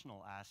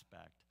personal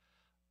aspect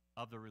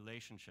of the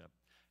relationship.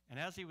 And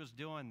as he was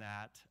doing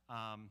that,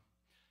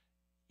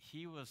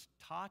 he was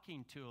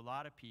talking to a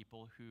lot of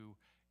people who,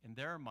 in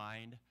their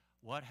mind,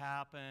 what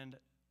happened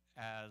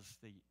as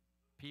the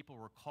people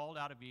were called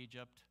out of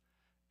Egypt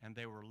and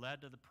they were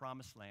led to the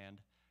promised land,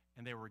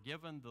 and they were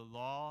given the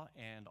law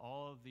and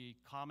all of the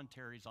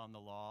commentaries on the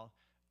law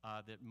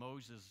that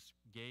Moses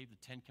gave,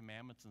 the Ten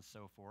Commandments and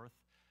so forth.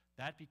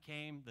 That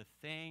became the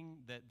thing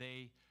that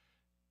they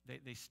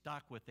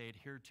stuck with, they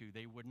adhered to.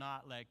 They would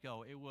not let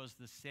go. It was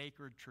the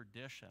sacred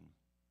tradition.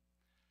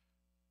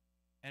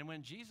 And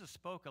when Jesus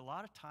spoke, a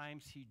lot of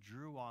times he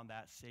drew on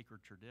that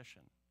sacred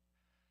tradition.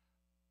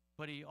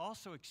 But he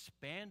also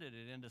expanded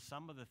it into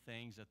some of the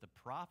things that the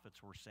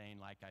prophets were saying,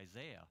 like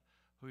Isaiah,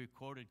 who he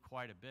quoted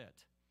quite a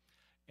bit.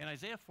 In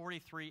Isaiah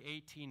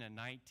 43:18 and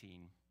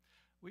 19,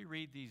 we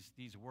read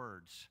these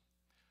words.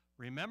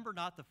 Remember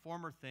not the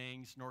former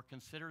things, nor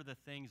consider the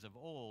things of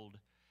old.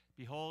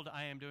 Behold,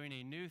 I am doing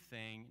a new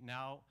thing.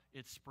 Now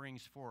it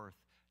springs forth.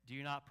 Do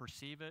you not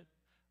perceive it?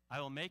 I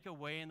will make a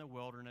way in the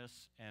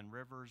wilderness and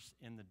rivers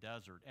in the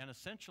desert. And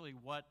essentially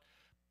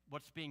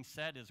what's being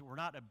said is we're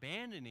not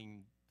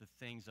abandoning the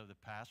things of the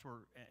past.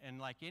 And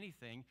like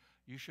anything,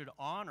 you should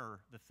honor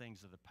the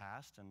things of the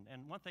past.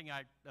 And one thing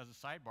as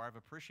a sidebar, I've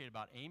appreciated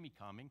about Amy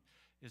coming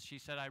is she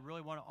said, I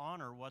really want to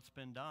honor what's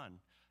been done.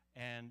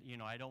 And,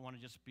 I don't want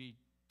to just be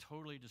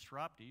totally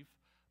disruptive,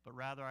 but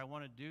rather I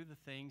want to do the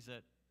things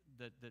that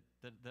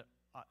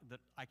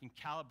I can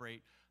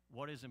calibrate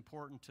what is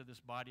important to this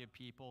body of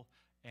people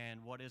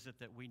and what is it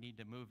that we need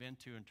to move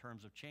into in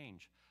terms of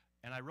change.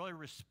 And I really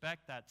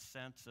respect that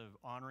sense of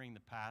honoring the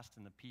past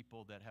and the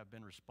people that have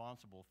been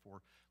responsible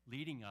for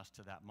leading us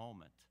to that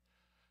moment.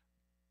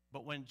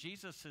 But when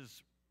Jesus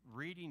is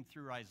reading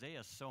through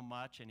Isaiah so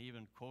much and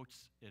even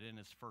quotes it in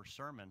his first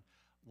sermon,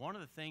 one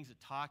of the things it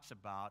talks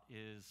about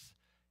is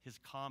his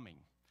coming.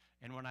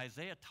 And when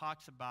Isaiah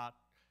talks about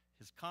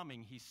his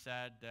coming, he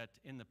said that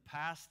in the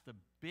past, the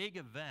big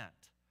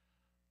event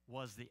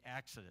was the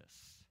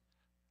Exodus.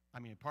 I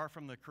mean, apart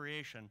from the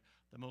creation,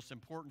 the most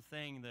important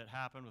thing that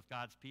happened with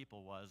God's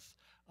people was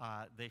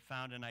they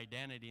found an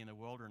identity in the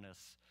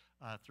wilderness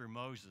through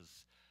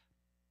Moses.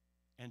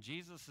 And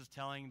Jesus is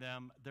telling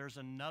them there's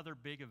another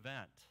big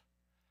event.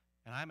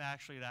 And I'm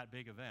actually that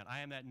big event.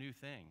 I am that new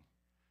thing.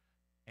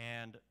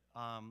 And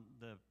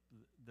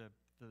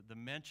the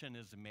mention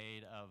is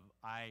made of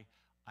I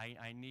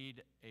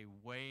need a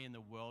way in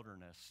the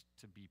wilderness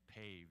to be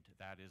paved.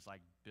 That is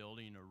like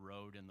building a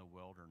road in the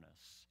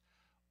wilderness,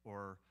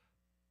 or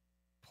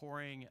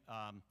pouring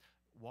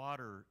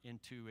water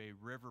into a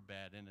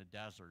riverbed in a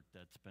desert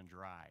that's been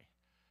dry.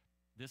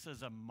 This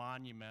is a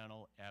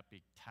monumental,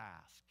 epic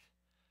task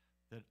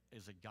that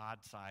is a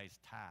God-sized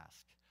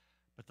task.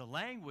 But the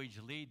language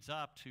leads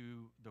up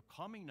to the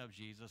coming of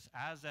Jesus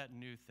as that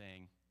new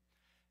thing.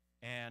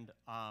 And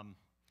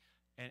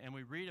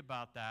we read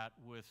about that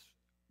with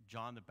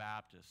John the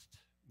Baptist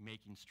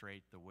making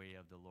straight the way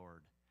of the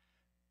Lord.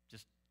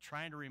 Just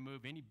trying to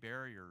remove any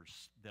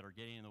barriers that are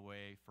getting in the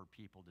way for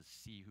people to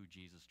see who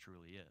Jesus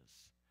truly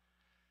is.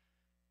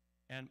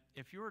 And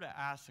if you were to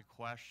ask the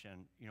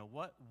question,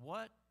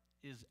 what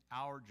is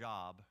our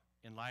job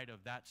in light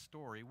of that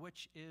story,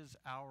 which is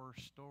our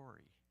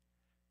story?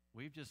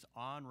 We've just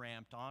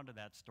on-ramped onto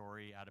that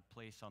story at a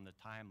place on the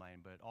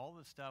timeline, but all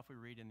the stuff we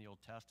read in the Old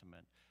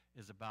Testament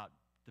is about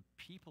the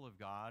people of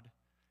God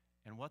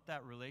and what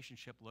that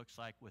relationship looks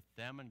like with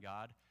them and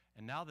God.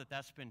 And now that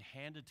that's been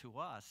handed to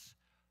us,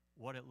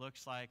 what it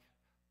looks like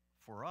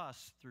for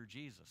us through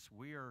Jesus.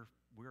 We are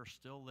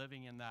still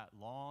living in that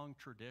long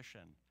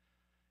tradition.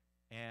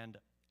 And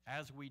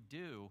as we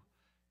do,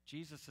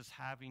 Jesus is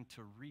having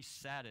to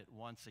reset it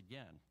once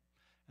again.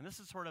 And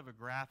this is sort of a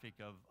graphic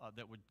of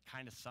that would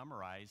kind of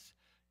summarize,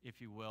 if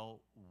you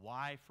will,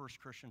 why First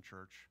Christian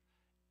Church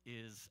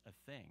is a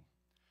thing.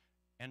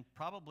 And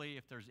probably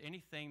if there's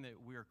anything that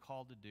we are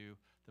called to do,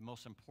 the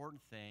most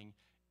important thing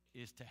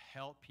is to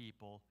help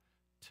people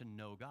to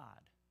know God.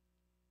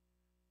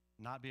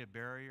 Not be a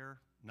barrier,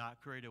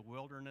 not create a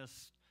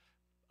wilderness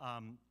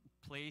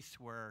place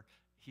where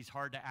he's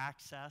hard to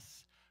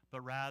access,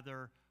 but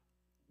rather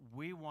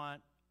we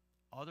want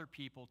other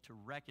people to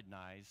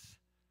recognize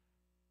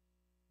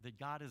that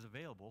God is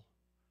available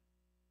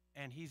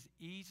and he's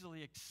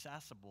easily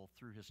accessible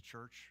through his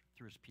church,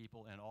 through his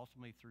people, and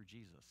ultimately through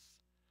Jesus.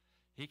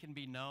 He can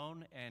be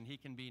known, and he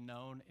can be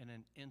known in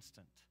an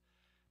instant.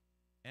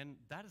 And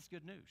that is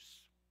good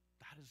news.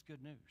 That is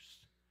good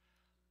news.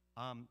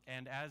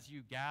 And as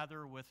you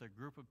gather with a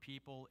group of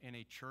people in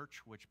a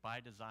church, which by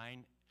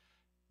design,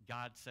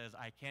 God says,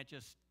 I can't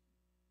just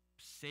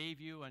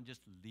save you and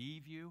just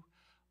leave you.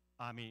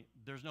 I mean,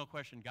 there's no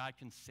question God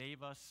can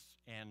save us,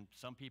 and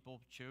some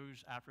people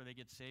choose after they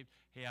get saved,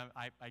 hey,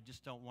 I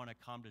just don't want to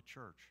come to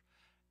church.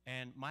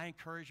 And my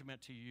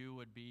encouragement to you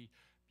would be,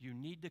 you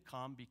need to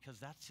come because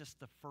that's just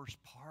the first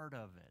part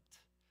of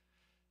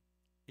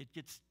it.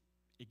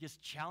 It gets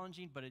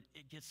challenging, but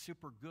it gets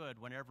super good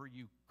whenever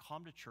you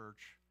come to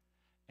church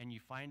and you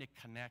find a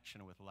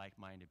connection with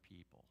like-minded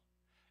people.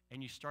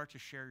 And you start to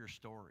share your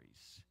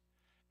stories.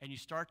 And you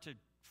start to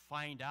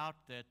find out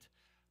that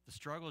the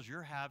struggles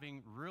you're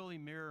having really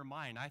mirror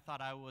mine. I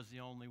thought I was the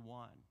only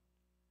one.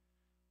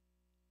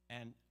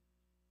 And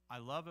I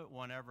love it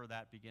whenever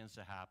that begins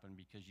to happen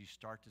because you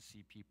start to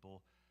see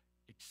people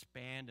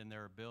expand in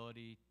their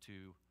ability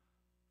to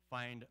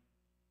find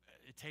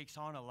it takes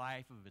on a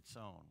life of its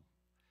own.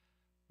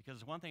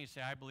 Because one thing you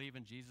say, I believe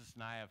in Jesus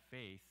and I have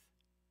faith.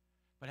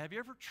 But have you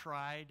ever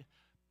tried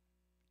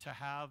to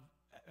have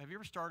you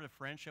ever started a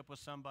friendship with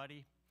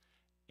somebody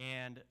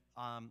and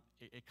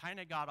it kind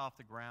of got off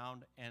the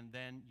ground and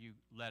then you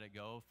let it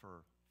go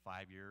for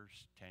 5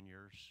 years, 10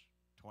 years,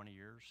 20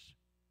 years?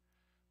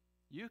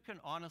 You can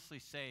honestly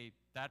say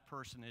that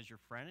person is your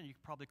friend, and you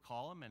could probably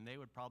call them and they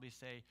would probably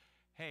say,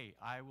 hey,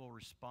 I will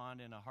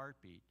respond in a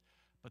heartbeat.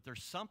 But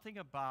there's something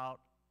about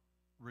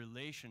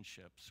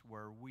relationships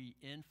where we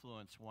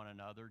influence one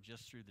another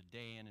just through the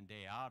day in and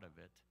day out of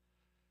it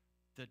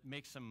that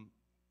makes them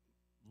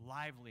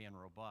lively and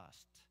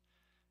robust.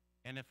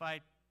 And if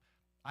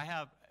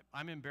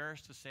I'm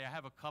embarrassed to say I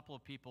have a couple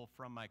of people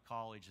from my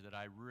college that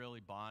I really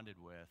bonded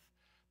with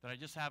that I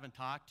just haven't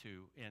talked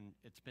to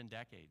it's been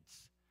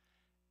decades.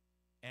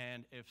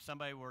 And if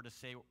somebody were to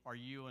say, are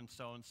you and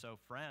so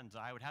friends?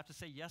 I would have to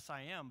say, yes,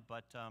 I am,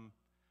 but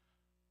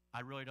I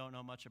really don't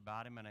know much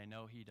about him, and I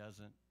know he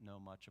doesn't know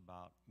much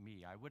about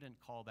me. I wouldn't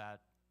call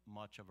that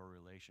much of a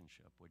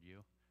relationship, would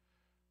you?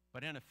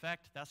 But in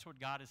effect, that's what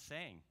God is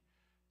saying.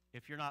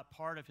 If you're not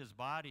part of his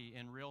body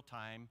in real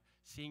time,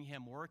 seeing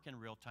him work in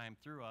real time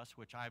through us,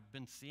 which I've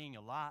been seeing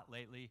a lot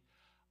lately,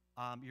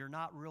 you're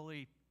not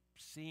really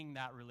seeing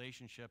that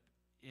relationship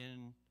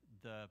in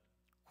the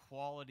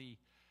quality,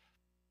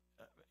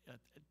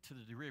 to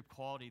the degree of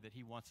quality that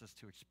he wants us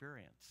to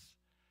experience.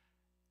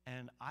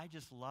 And I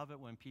just love it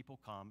when people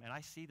come, and I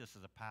see this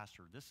as a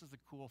pastor. This is the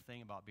cool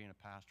thing about being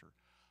a pastor.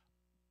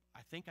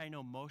 I think I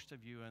know most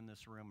of you in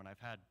this room, and I've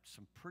had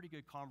some pretty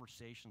good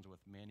conversations with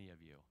many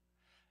of you.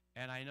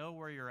 And I know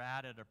where you're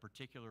at a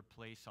particular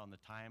place on the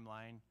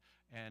timeline.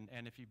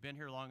 And if you've been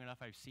here long enough,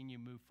 I've seen you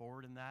move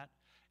forward in that.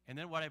 And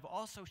then what I've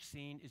also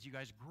seen is you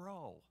guys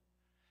grow.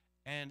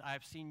 And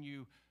I've seen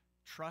you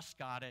trust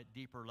God at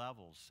deeper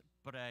levels.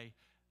 But I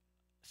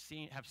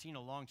have seen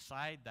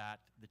alongside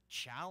that the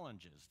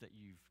challenges that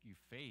you've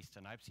faced.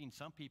 And I've seen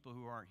some people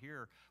who aren't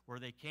here where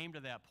they came to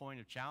that point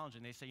of challenge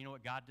and they say, you know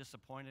what, God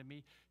disappointed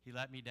me. He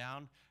let me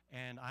down,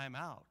 and I'm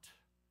out.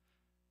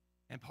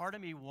 And part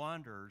of me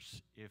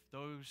wonders if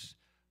those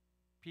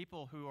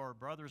people who are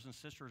brothers and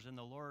sisters in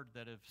the Lord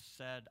that have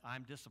said,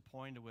 I'm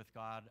disappointed with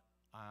God,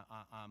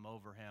 I'm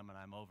over him and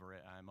I'm over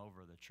it, I'm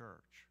over the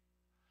church.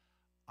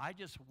 I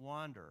just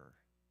wonder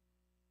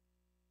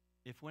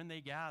if when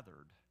they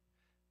gathered,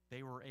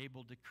 they were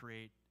able to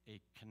create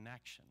a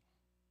connection.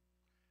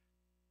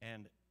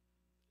 And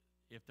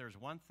if there's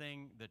one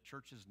thing that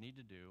churches need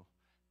to do,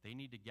 they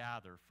need to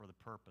gather for the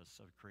purpose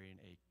of creating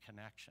a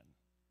connection.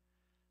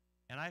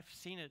 And I've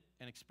seen it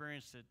and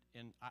experienced it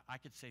in, I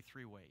could say,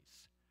 3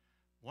 ways.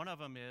 One of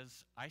them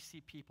is I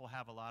see people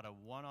have a lot of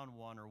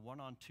one-on-one or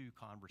one-on-two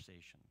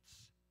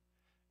conversations.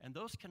 And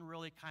those can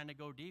really kind of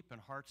go deep, and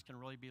hearts can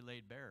really be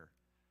laid bare.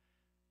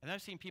 And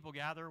I've seen people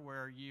gather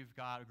where you've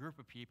got a group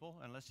of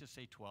people, and let's just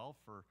say 12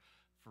 for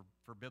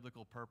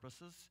biblical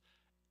purposes,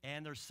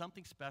 and there's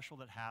something special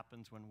that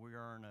happens when we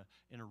are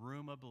in a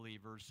room of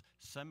believers,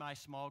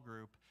 semi-small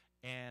group,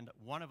 and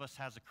one of us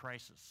has a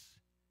crisis.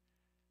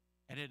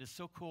 And it is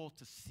so cool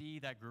to see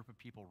that group of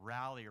people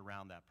rally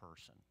around that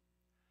person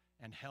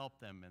and help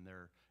them in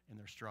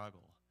their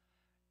struggle.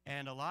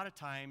 And a lot of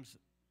times,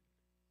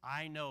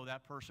 I know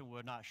that person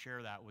would not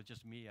share that with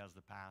just me as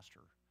the pastor.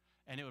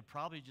 And it would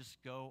probably just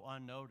go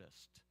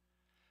unnoticed.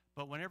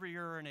 But whenever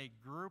you're in a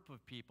group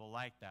of people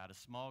like that, a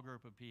small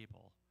group of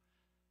people,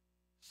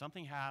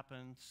 something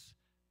happens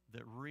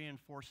that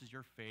reinforces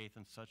your faith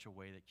in such a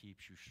way that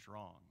keeps you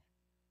strong.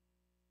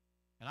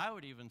 And I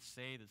would even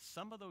say that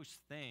some of those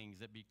things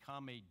that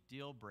become a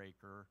deal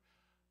breaker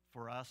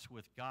for us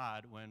with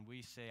God when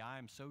we say, I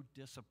am so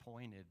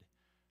disappointed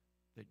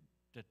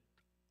that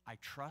I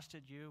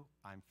trusted you,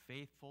 I'm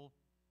faithful,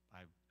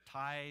 I've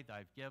tithed,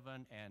 I've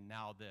given, and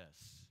now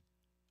this.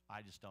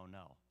 I just don't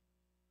know.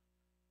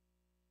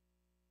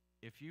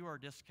 If you are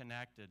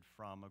disconnected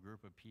from a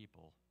group of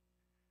people,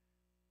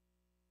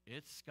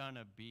 it's going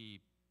to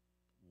be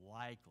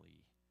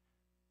likely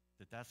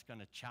that's going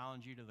to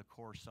challenge you to the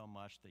core so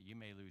much that you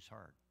may lose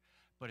heart.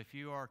 But if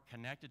you are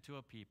connected to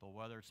a people,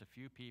 whether it's a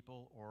few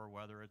people or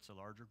whether it's a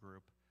larger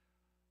group,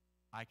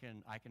 I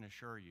can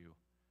assure you,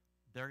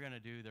 they're going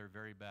to do their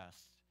very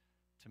best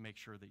to make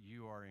sure that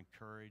you are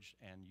encouraged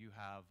and you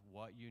have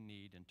what you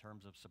need in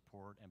terms of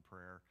support and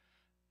prayer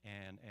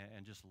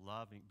and just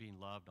being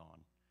loved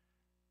on.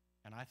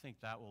 And I think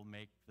that will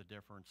make the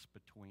difference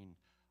between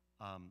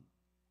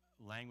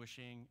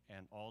languishing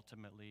and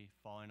ultimately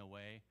falling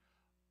away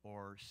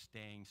or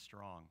staying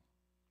strong.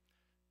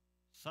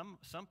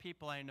 Some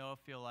people I know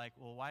feel like,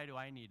 well, why do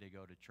I need to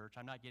go to church?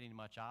 I'm not getting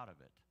much out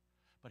of it.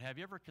 But have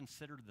you ever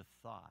considered the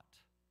thought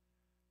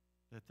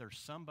that there's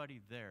somebody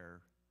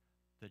there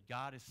that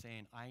God is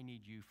saying, I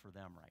need you for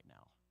them right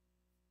now?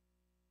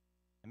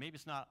 And maybe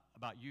it's not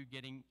about you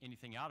getting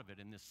anything out of it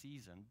in this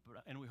season,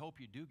 and we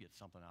hope you do get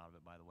something out of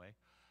it, by the way.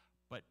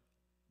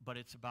 But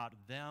it's about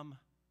them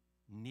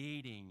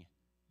needing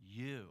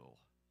you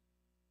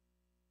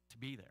to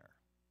be there.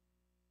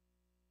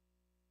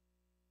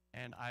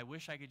 And I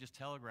wish I could just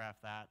telegraph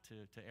that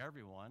to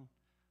everyone.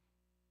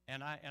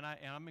 And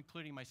I'm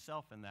including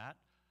myself in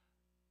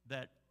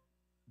that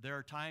there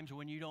are times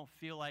when you don't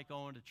feel like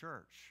going to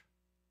church.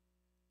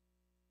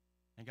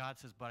 And God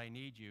says, but I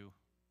need you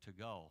to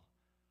go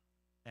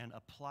and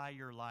apply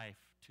your life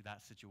to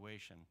that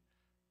situation,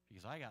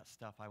 because I got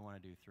stuff I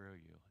want to do through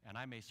you, and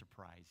I may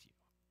surprise you.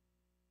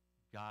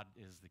 God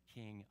is the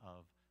king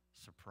of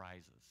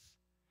surprises.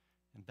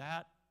 And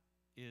that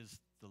is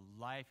the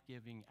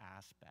life-giving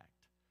aspect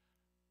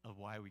of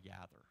why we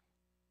gather.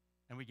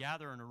 And we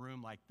gather in a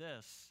room like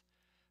this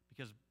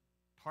because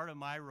part of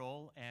my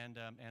role and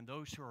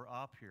those who are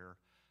up here,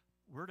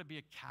 we're to be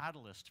a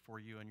catalyst for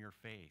you in your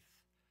faith.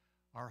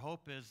 Our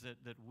hope is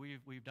that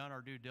we've done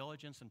our due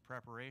diligence and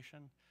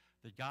preparation,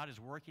 that God is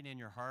working in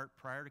your heart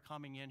prior to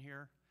coming in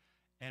here.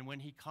 And when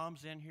he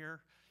comes in here,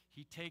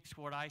 he takes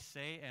what I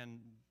say, and,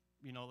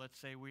 let's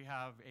say we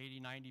have 80,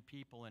 90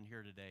 people in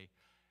here today.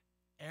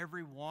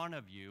 Every one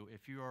of you,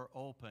 if you are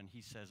open,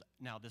 he says,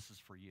 now this is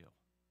for you.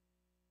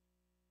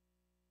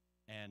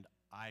 And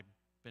I've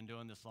been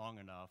doing this long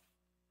enough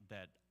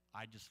that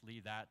I just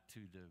leave that to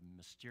the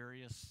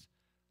mysterious,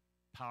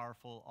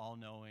 powerful,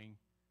 all-knowing,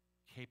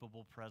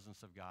 capable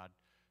presence of God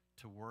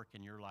to work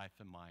in your life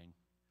and mine,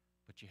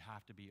 but you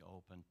have to be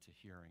open to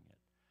hearing it.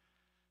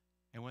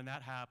 And when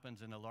that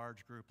happens in a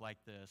large group like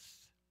this,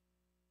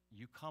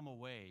 you come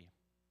away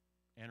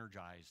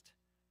energized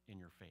in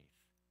your faith.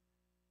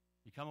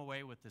 You come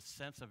away with this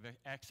sense of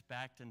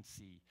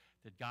expectancy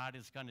that God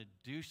is going to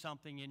do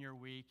something in your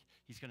week.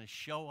 He's going to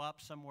show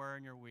up somewhere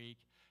in your week,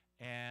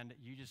 and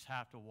you just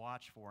have to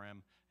watch for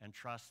him and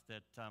trust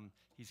that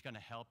he's going to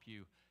help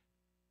you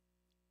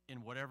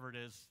in whatever it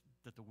is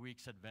that the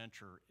week's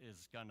adventure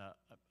is going to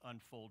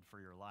unfold for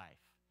your life.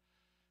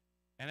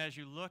 And as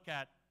you look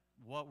at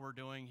what we're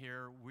doing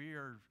here, we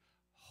are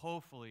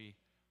hopefully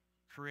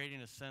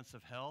creating a sense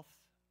of health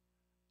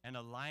and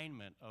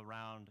alignment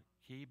around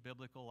key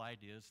biblical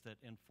ideas that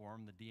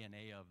inform the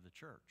DNA of the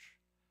church.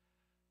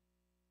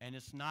 And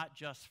it's not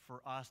just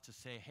for us to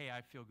say, hey,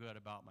 I feel good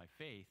about my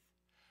faith,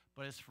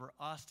 but it's for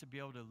us to be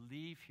able to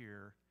leave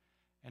here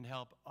and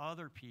help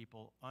other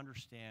people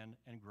understand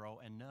and grow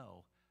and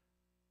know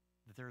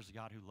that there's a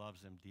God who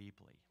loves them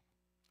deeply.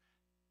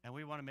 And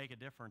we want to make a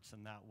difference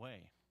in that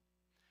way.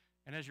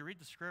 And as you read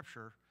the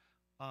scripture,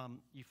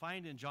 you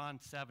find in John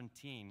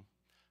 17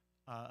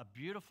 a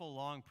beautiful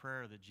long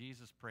prayer that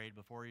Jesus prayed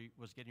before he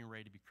was getting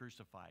ready to be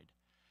crucified.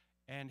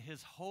 And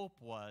his hope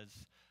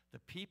was the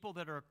people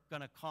that are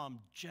going to come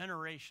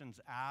generations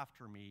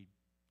after me,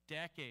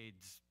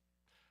 decades,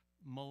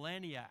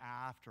 millennia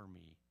after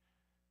me,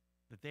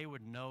 that they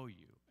would know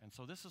you. And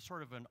so this is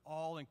sort of an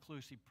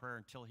all-inclusive prayer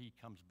until he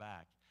comes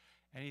back.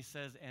 And he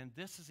says, and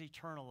this is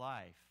eternal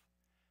life,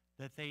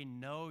 that they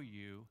know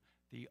you,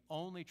 the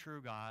only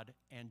true God,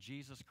 and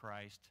Jesus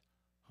Christ,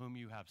 whom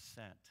you have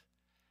sent.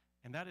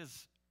 And that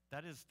is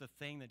the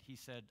thing that he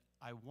said,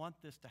 I want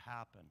this to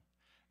happen.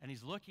 And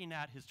he's looking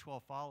at his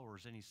 12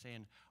 followers, and he's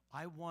saying,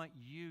 I want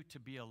you to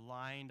be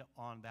aligned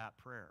on that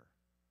prayer.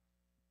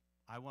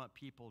 I want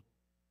people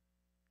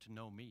to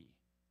know me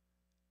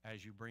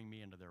as you bring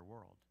me into their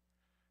world.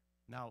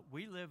 Now,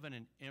 we live in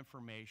an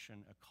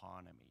information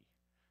economy.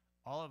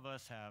 All of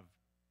us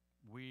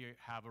we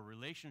have a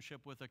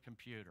relationship with a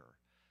computer.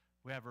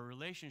 We have a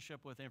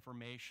relationship with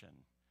information.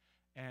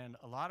 And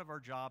a lot of our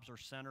jobs are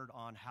centered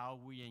on how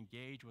we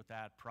engage with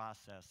that,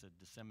 process it,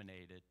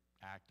 disseminate it,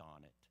 act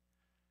on it.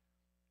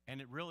 And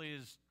it really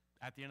is,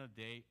 at the end of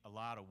the day, a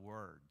lot of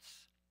words.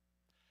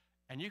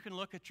 And you can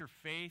look at your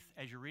faith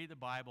as you read the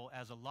Bible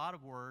as a lot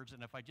of words,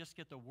 and if I just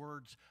get the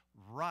words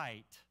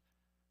right,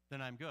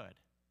 then I'm good.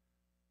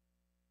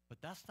 But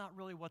that's not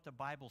really what the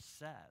Bible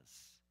says.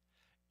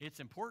 It's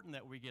important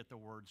that we get the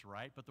words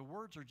right, but the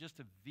words are just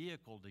a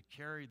vehicle to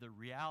carry the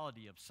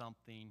reality of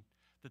something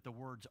that the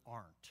words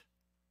aren't.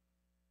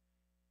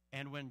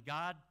 And when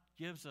God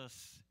gives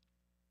us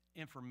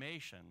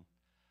information,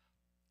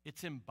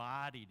 it's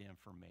embodied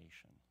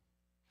information.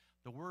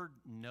 The word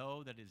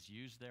know that is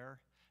used there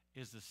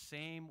is the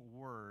same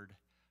word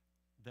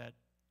that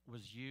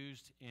was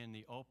used in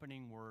the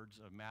opening words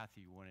of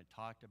Matthew when it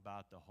talked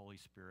about the Holy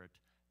Spirit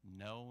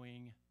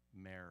knowing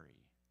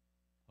Mary.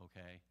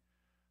 Okay?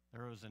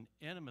 There was an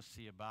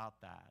intimacy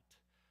about that.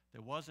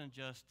 There wasn't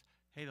just,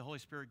 hey, the Holy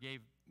Spirit gave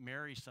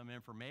Mary some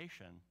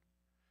information.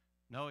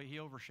 No, he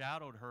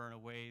overshadowed her in a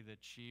way that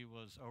she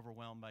was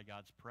overwhelmed by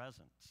God's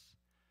presence.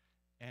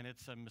 And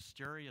it's a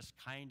mysterious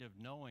kind of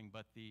knowing,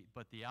 but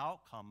the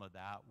outcome of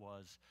that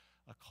was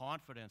a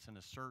confidence and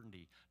a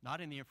certainty,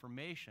 not in the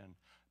information,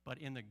 but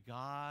in the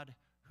God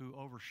who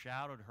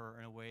overshadowed her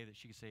in a way that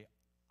she could say,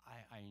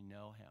 I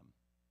know him.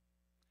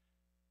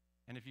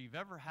 And if you've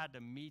ever had to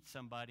meet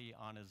somebody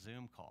on a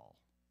Zoom call,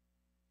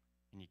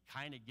 and you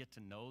kind of get to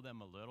know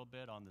them a little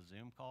bit on the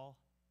Zoom call,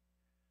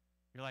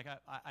 you're like,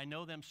 I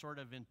know them sort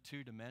of in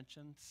two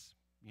dimensions,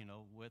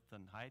 width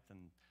and height and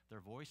their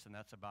voice, and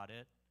that's about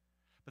it.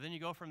 But then you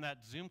go from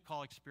that Zoom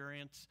call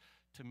experience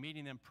to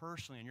meeting them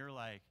personally, and you're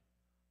like,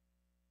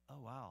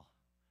 oh, wow,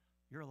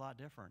 you're a lot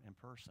different in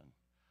person.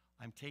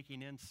 I'm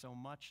taking in so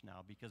much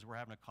now because we're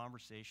having a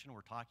conversation.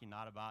 We're talking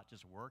not about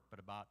just work, but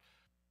about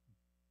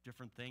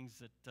different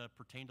things that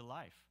pertain to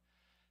life.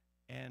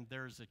 And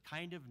there's a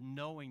kind of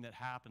knowing that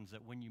happens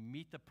that when you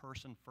meet the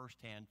person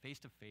firsthand, face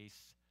to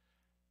face,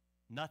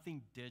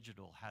 nothing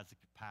digital has the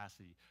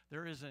capacity.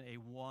 There isn't a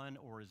 1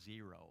 or a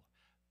 0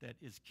 that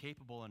is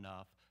capable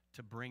enough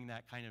to bring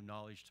that kind of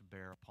knowledge to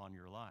bear upon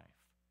your life.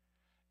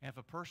 And if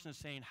a person is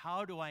saying,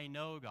 how do I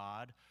know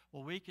God?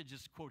 Well, we could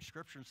just quote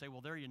Scripture and say,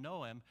 well, there you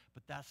know him,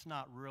 but that's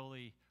not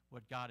really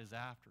what God is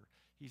after.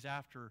 He's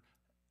after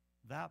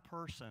that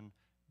person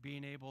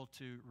being able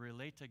to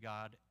relate to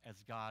God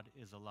as God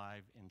is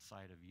alive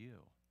inside of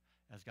you,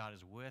 as God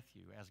is with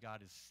you, as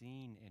God is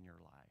seen in your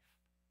life.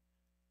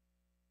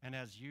 And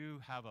as you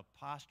have a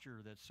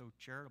posture that's so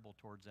charitable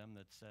towards them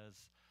that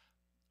says,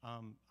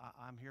 I'm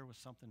here with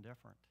something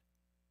different.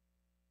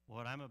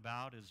 What I'm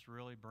about is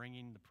really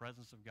bringing the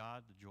presence of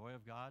God, the joy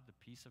of God, the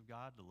peace of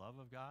God, the love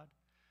of God,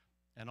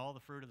 and all the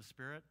fruit of the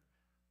Spirit,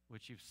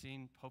 which you've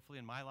seen hopefully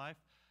in my life.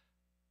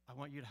 I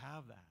want you to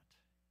have that.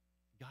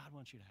 God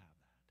wants you to have that.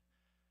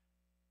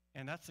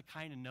 And that's the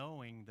kind of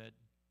knowing that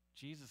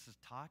Jesus is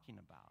talking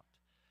about.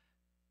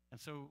 And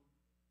so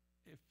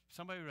if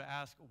somebody were to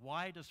ask,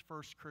 why does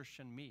First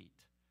Christian meet?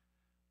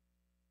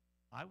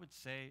 I would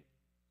say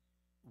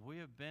we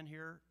have been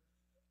here.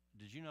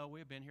 Did you know we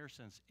have been here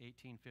since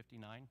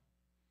 1859?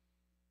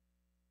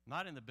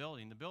 Not in the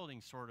building. The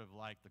building's sort of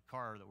like the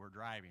car that we're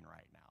driving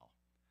right now.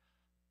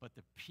 But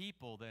the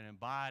people that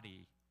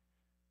embody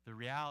the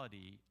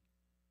reality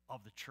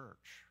of the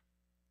church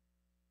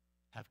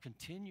have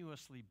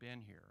continuously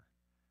been here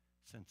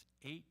since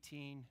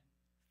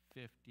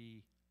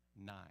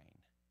 1859.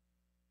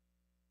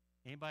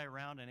 Anybody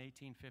around in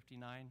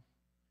 1859?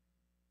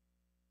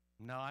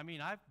 No, I mean,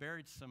 I've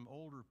buried some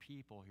older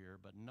people here,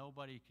 but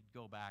nobody could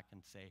go back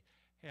and say,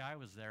 hey, I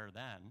was there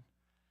then.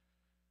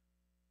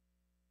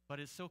 But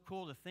it's so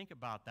cool to think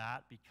about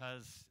that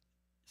because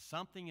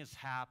something has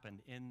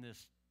happened in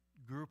this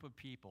group of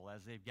people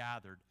as they've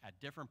gathered at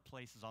different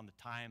places on the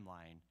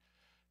timeline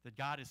that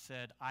God has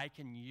said, I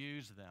can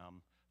use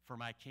them for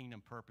my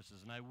kingdom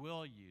purposes, and I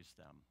will use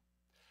them.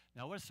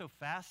 Now, what's so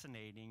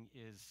fascinating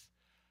is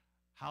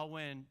how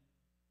when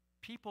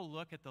people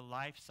look at the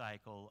life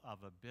cycle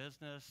of a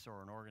business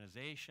or an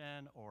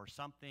organization or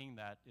something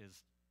that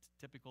is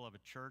typical of a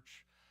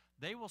church,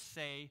 they will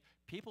say,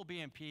 people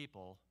being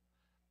people,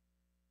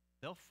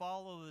 they'll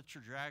follow the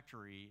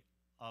trajectory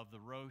of the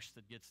roast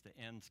that gets the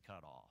ends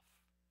cut off.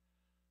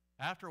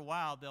 After a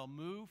while, they'll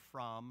move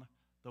from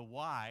the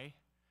why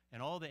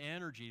and all the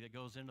energy that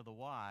goes into the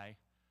why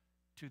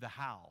to the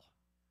how.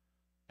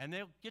 And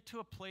they'll get to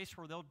a place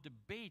where they'll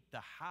debate the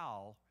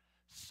how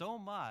so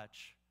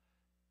much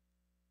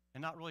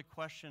and not really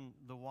question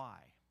the why.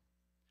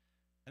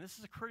 And this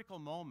is a critical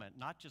moment,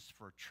 not just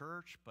for a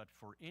church, but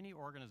for any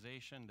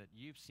organization that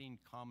you've seen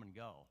come and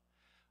go.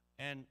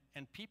 And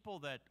people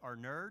that are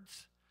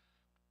nerds,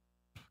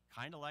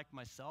 kind of like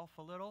myself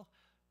a little,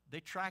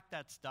 they track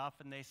that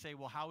stuff and they say,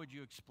 well, how would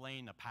you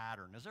explain a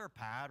pattern? Is there a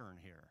pattern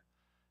here?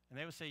 And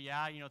they would say,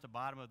 yeah, at the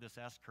bottom of this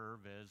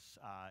S-curve is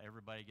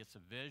everybody gets a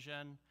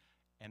vision,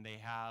 and they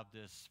have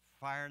this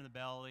fire in the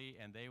belly,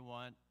 and they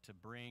want to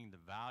bring the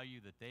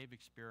value that they've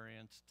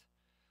experienced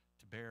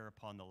to bear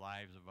upon the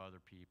lives of other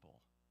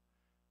people.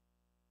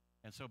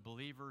 And so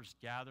believers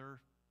gather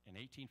in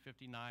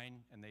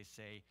 1859, and they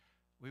say,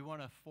 we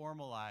want to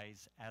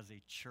formalize as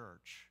a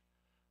church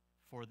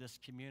for this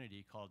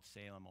community called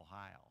Salem,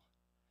 Ohio.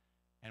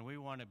 And we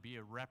want to be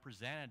a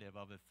representative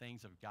of the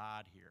things of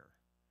God here.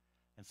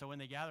 And so when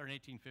they gathered in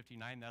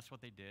 1859, that's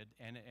what they did,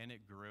 and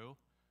it grew.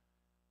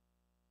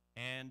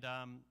 And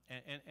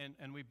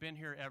we've been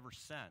here ever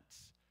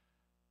since.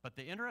 But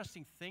the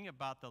interesting thing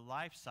about the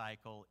life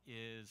cycle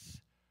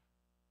is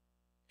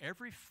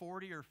every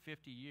 40 or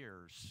 50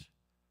 years,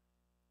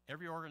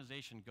 every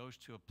organization goes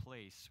to a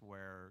place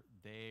where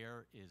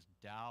there is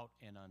doubt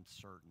and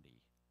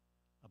uncertainty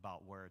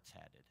about where it's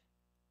headed.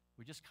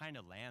 We just kind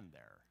of land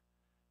there.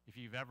 If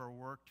you've ever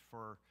worked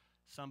for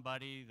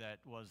somebody that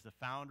was the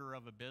founder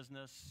of a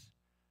business,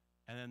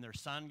 and then their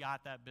son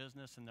got that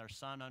business, and their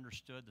son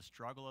understood the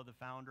struggle of the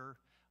founder,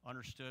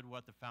 understood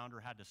what the founder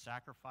had to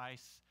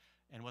sacrifice,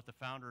 and what the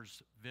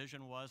founder's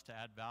vision was to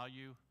add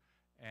value,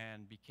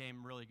 and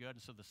became really good.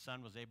 And so the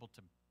son was able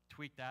to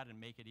tweak that and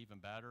make it even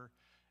better.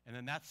 And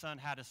then that son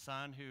had a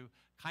son who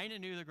kind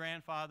of knew the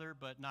grandfather,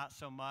 but not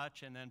so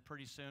much. And then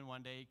pretty soon,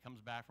 one day, he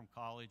comes back from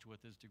college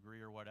with his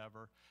degree or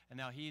whatever, and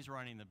now he's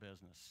running the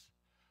business.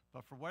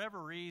 But for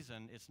whatever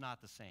reason, it's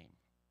not the same,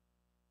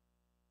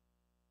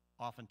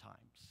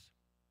 oftentimes.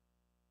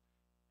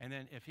 And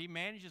then if he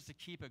manages to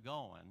keep it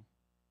going,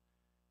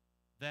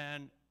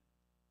 then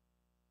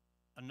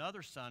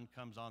another son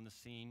comes on the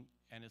scene,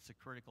 and it's a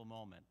critical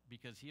moment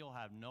because he'll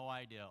have no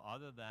idea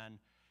other than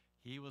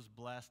he was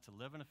blessed to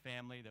live in a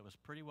family that was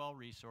pretty well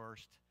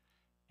resourced,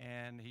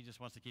 and he just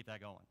wants to keep that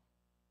going.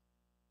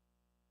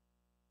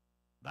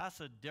 That's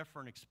a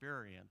different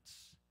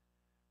experience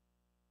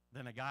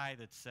than a guy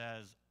that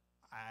says,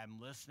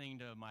 I'm listening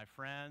to my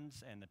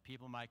friends and the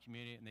people in my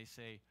community, and they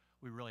say,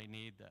 we really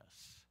need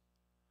this.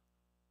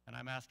 And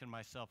I'm asking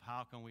myself,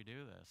 how can we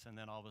do this? And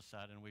then all of a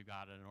sudden, we've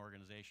got an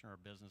organization or a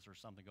business or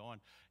something going,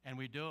 and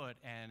we do it,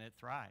 and it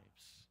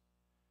thrives.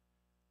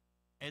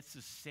 It's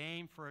the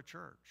same for a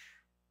church.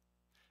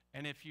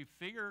 And if you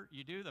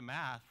do the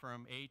math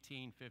from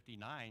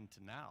 1859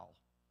 to now,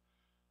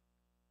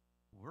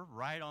 we're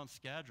right on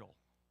schedule.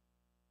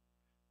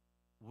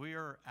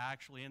 We're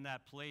actually in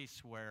that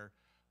place where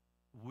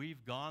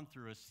we've gone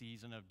through a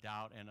season of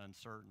doubt and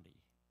uncertainty.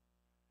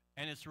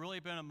 And it's really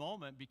been a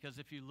moment, because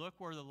if you look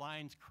where the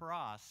lines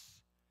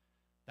cross,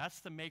 that's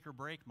the make or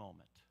break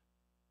moment.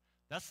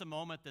 That's the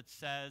moment that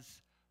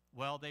says,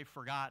 well, they've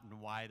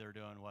forgotten why they're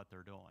doing what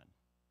they're doing.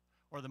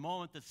 Or the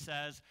moment that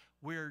says,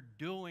 we're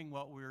doing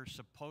what we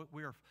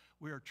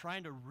are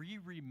trying to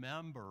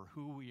remember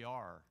who we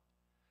are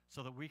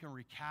so that we can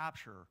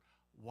recapture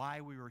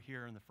why we were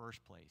here in the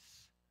first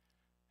place.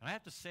 And I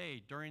have to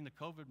say, during the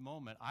COVID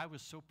moment, I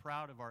was so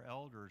proud of our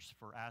elders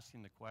for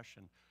asking the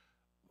question,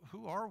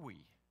 who are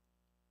we?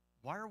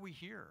 Why are we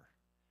here?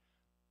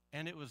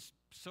 And it was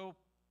so,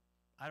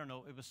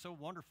 it was so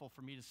wonderful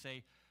for me to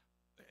say,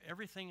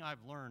 everything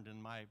I've learned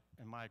in my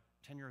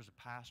 10 years as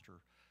a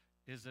pastor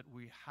is that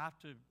we have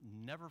to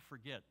never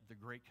forget the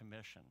Great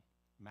Commission,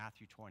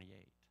 Matthew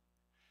 28.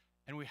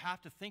 And we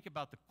have to think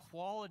about the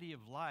quality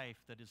of life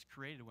that is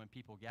created when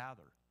people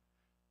gather.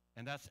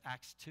 And that's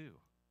Acts 2,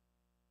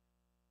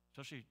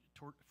 especially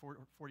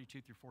 42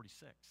 through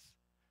 46.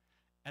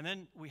 And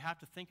then we have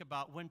to think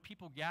about when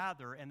people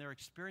gather and they're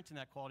experiencing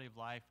that quality of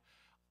life,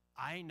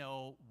 I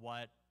know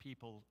what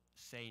people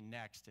say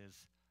next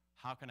is,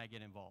 how can I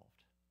get involved?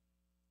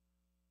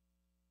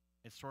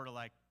 It's sort of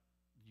like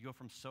you go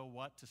from so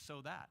what to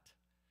so that.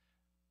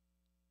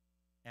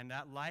 And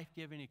that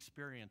life-giving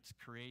experience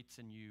creates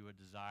in you a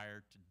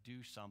desire to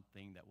do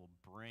something that will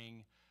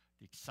bring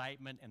the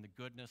excitement and the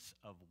goodness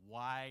of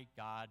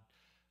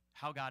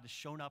how God has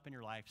shown up in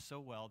your life so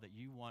well that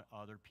you want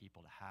other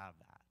people to have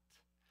that.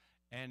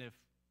 And if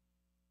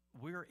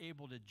we're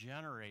able to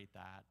generate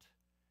that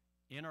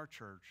in our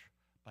church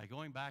by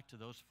going back to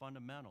those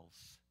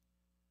fundamentals,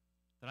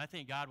 then I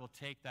think God will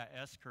take that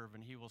S-curve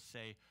and he will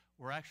say,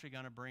 we're actually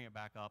going to bring it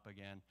back up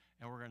again,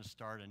 and we're going to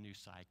start a new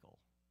cycle.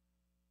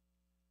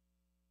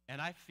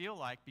 And I feel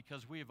like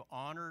because we have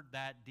honored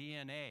that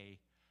DNA,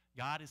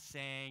 God is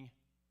saying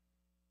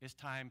it's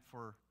time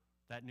for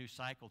that new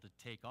cycle to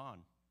take on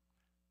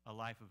a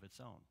life of its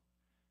own.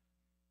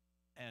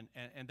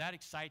 And that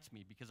excites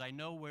me, because I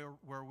know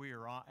where we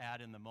are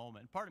at in the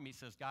moment. And part of me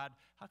says, God,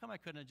 how come I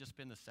couldn't have just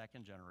been the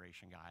second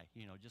generation guy?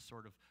 Just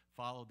sort of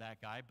followed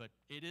that guy. But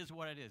it is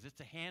what it is.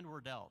 It's a hand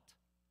we're dealt.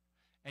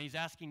 And he's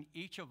asking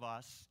each of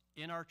us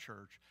in our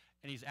church,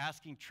 and he's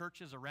asking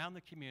churches around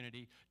the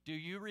community, do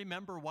you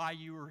remember why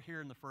you were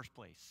here in the first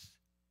place?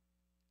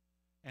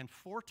 And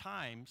 4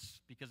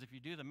 times, because if you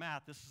do the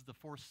math, this is the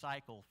 4th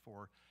cycle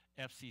for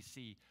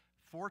FCC,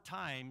 4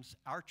 times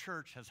our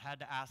church has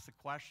had to ask the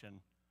question,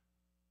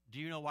 do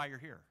you know why you're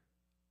here?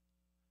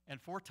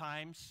 And 4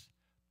 times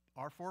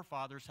our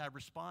forefathers have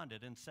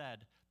responded and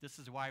said, this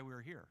is why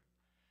we're here.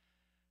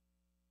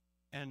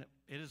 And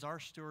it is our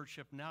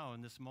stewardship now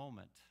in this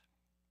moment.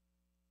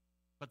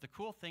 But the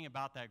cool thing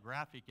about that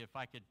graphic, if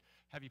I could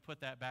have you put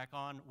that back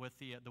on with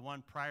the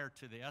one prior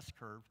to the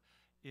S-curve,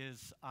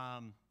 is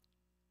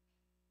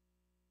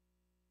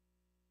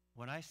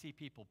when I see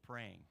people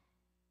praying,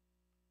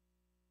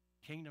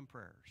 kingdom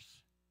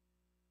prayers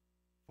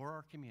for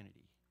our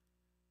community,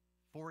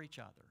 for each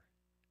other,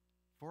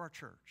 for our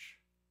church,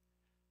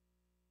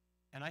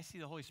 and I see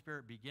the Holy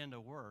Spirit begin to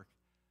work,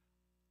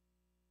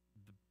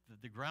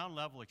 the ground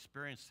level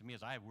experience to me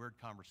is I have weird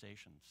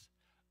conversations.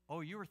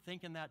 Oh, you were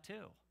thinking that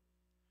too.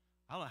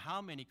 I don't know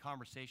how many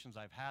conversations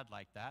I've had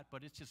like that,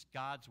 but it's just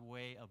God's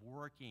way of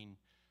working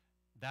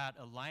that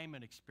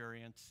alignment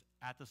experience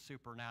at the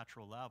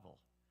supernatural level.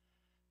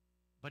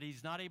 But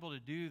he's not able to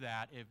do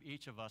that if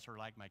each of us are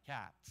like my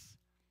cats.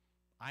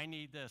 I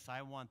need this,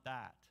 I want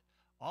that.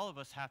 All of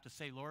us have to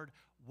say, Lord,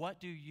 what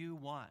do you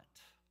want?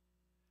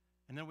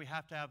 And then we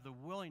have to have the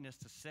willingness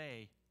to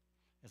say,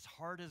 as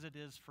hard as it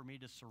is for me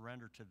to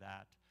surrender to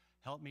that,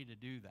 help me to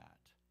do that.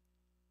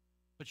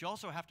 But you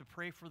also have to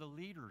pray for the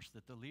leaders,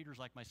 that the leaders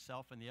like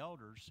myself and the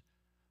elders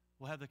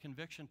will have the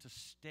conviction to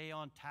stay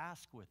on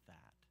task with that.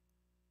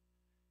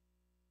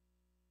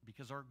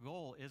 Because our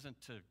goal isn't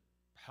to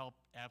help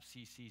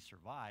FCC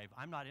survive.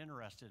 I'm not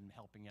interested in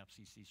helping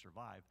FCC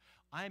survive.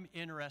 I'm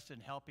interested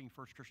in helping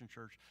First Christian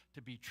Church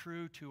to be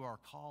true to our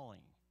calling.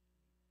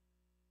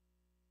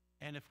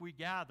 And if we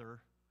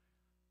gather,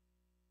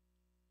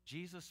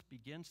 Jesus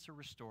begins to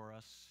restore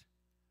us,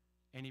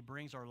 and he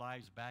brings our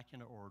lives back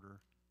into order,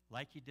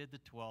 like he did the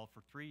 12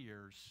 for 3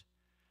 years.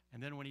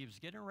 And then when he was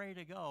getting ready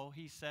to go,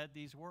 he said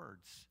these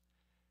words.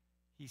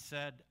 He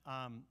said,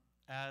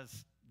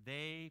 as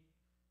they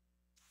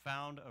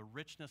found a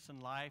richness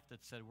in life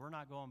that said, we're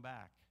not going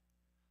back.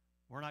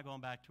 We're not going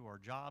back to our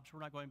jobs.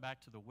 We're not going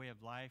back to the way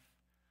of life.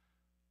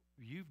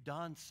 You've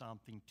done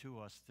something to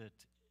us that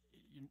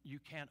you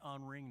can't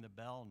unring the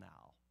bell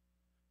now.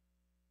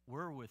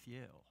 We're with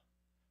you.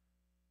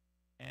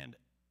 And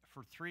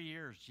for 3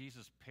 years,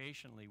 Jesus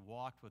patiently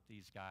walked with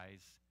these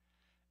guys.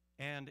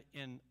 And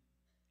in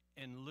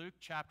Luke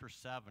chapter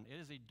 7, it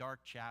is a dark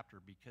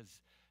chapter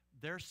because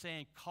they're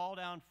saying, call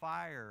down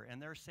fire.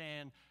 And they're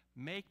saying,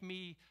 make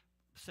me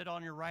sit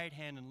on your right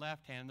hand and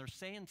left hand. They're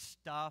saying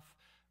stuff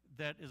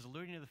that is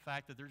alluding to the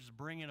fact that they're just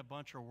bringing a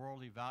bunch of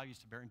worldly values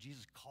to bear. And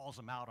Jesus calls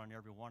them out on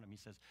every one of them.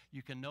 He says,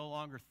 you can no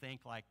longer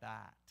think like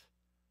that.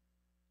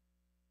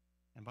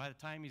 And by the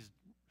time he's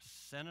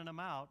sending them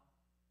out,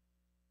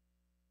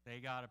 they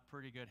got a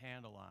pretty good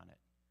handle on it.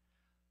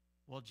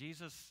 Well,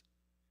 Jesus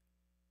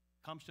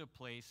comes to a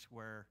place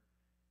where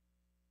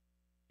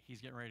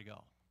he's getting ready to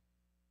go.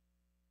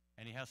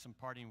 And he has some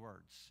parting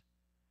words.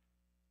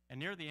 And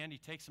near the end, he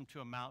takes them to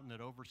a mountain that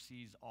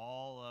oversees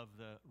all of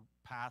the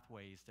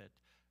pathways that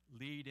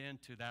lead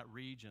into that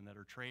region that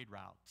are trade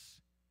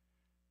routes.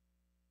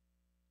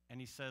 And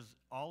he says,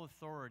 all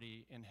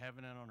authority in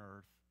heaven and on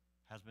earth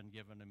has been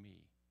given to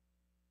me.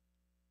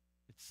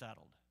 It's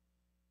settled.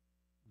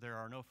 There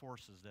are no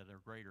forces that are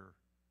greater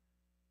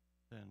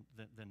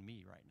than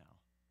me right now.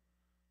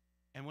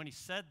 And when he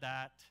said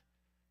that,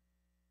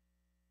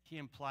 he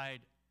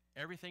implied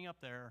everything up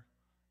there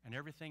and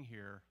everything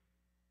here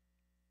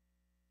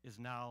is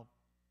now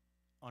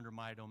under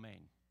my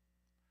domain.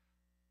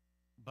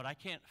 But I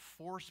can't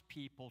force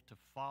people to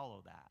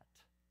follow that.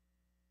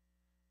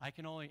 I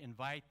can only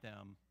invite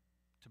them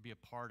to be a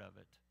part of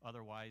it.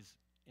 Otherwise,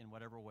 in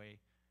whatever way,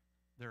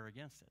 they're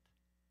against it.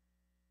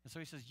 And so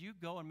he says, you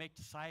go and make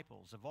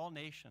disciples of all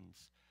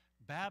nations,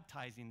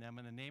 baptizing them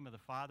in the name of the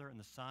Father and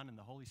the Son and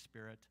the Holy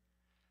Spirit,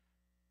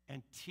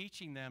 and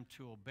teaching them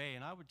to obey.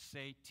 And I would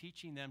say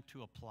teaching them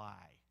to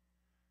apply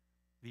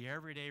the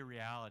everyday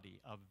reality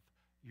of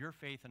your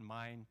faith and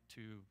mine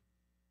to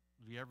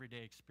the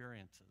everyday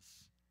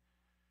experiences.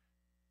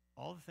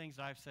 All the things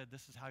I've said,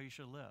 this is how you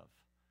should live.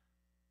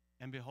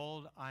 And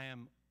behold, I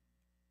am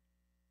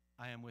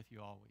with you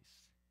always.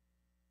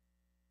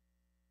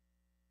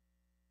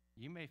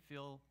 You may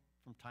feel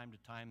from time to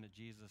time that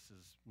Jesus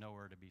is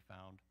nowhere to be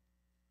found,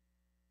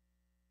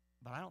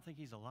 but I don't think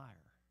he's a liar.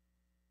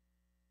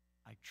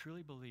 I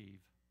truly believe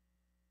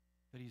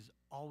that he's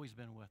always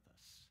been with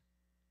us.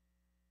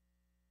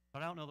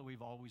 But I don't know that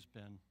we've always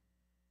been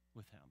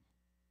with him.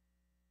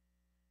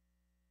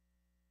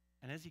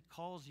 And as he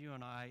calls you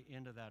and I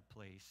into that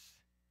place,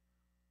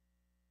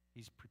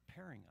 he's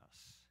preparing us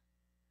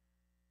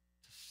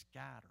to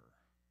scatter.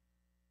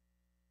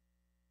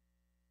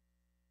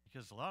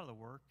 Because a lot of the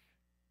work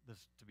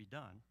that's to be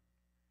done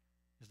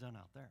is done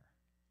out there.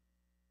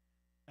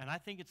 And I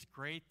think it's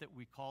great that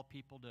we call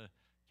people to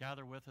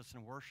gather with us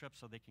and worship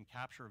so they can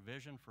capture a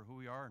vision for who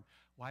we are and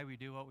why we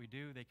do what we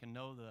do. They can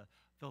know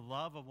the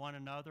love of one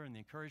another and the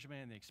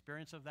encouragement and the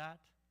experience of that.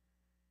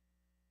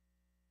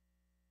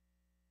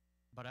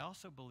 But I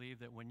also believe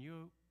that when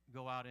you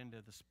go out into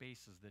the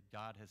spaces that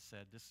God has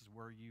said, this is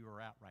where you are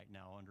at right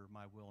now under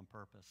my will and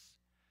purpose,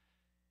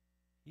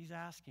 he's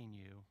asking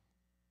you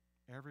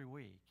every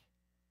week,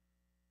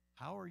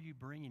 how are you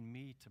bringing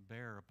me to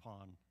bear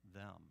upon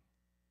them?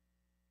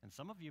 And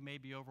some of you may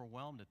be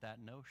overwhelmed at that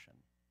notion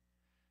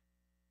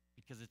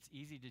because it's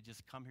easy to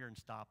just come here and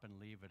stop and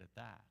leave it at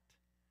that.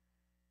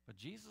 But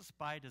Jesus,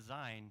 by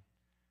design,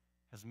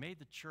 has made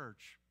the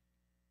church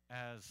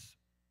as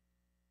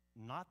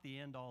not the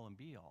end-all and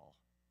be-all,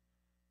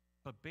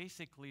 but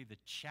basically the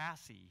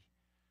chassis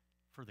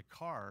for the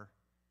car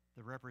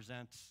that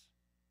represents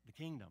the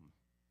kingdom.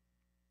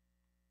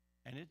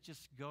 And it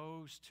just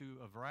goes to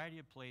a variety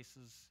of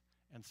places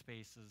and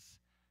spaces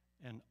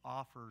and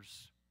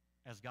offers,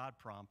 as God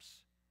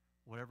prompts,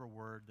 whatever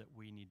word that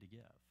we need to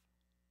give.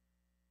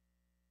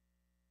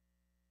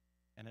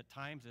 And at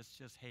times it's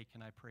just, hey,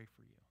 can I pray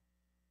for you?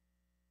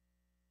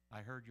 I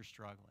heard you're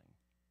struggling.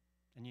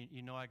 And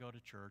you know I go to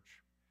church.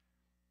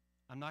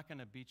 I'm not going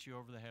to beat you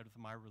over the head with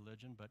my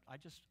religion, but I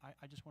just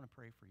want to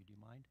pray for you. Do you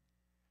mind?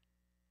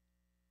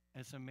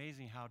 And it's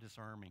amazing how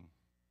disarming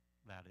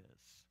that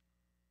is.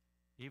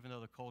 Even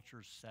though the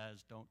culture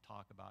says don't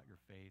talk about your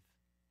faith,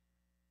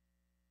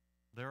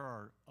 there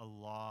are a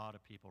lot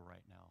of people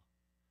right now.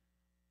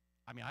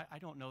 I mean, I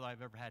don't know that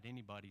I've ever had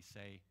anybody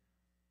say,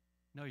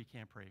 no, you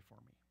can't pray for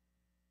me.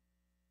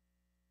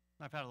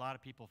 I've had a lot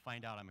of people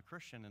find out I'm a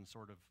Christian and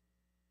sort of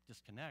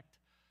disconnect.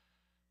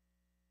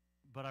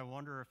 But I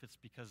wonder if it's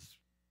because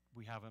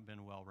we haven't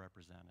been well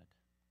represented.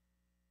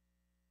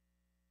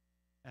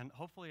 And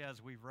hopefully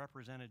as we've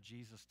represented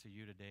Jesus to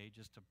you today,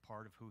 just a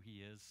part of who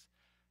he is,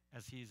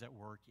 as he's at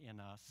work in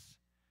us,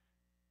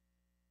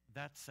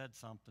 that said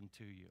something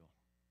to you.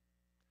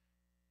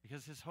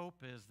 Because his hope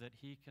is that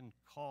he can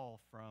call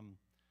from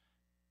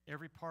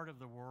every part of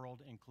the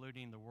world,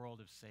 including the world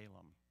of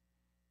Salem,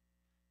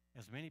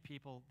 as many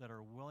people that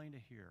are willing to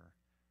hear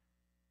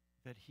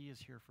that he is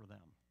here for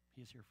them.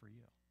 He is here for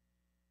you.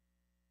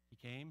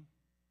 He came,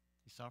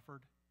 he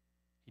suffered,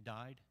 he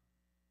died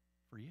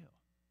for you.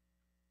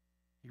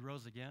 He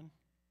rose again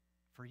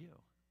for you.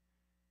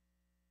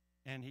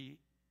 And he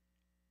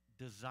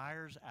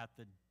desires at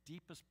the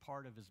deepest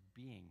part of his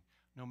being,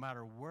 no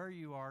matter where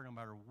you are, no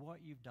matter what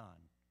you've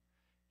done,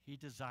 He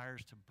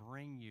desires to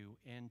bring you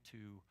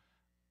into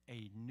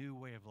a new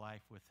way of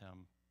life with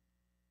him,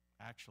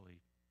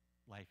 actually,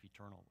 life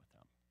eternal with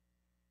him.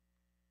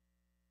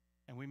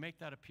 And we make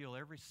that appeal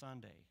every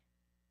Sunday.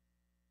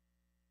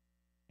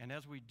 And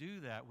as we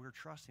do that, we're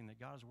trusting that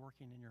God is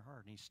working in your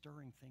heart and he's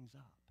stirring things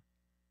up.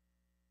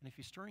 And if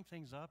he's stirring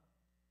things up,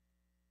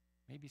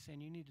 maybe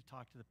saying you need to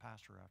talk to the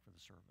pastor after the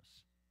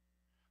service.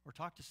 Or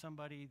talk to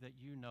somebody that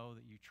you know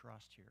that you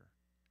trust here.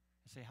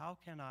 And say, how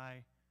can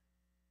I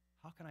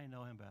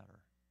know him better?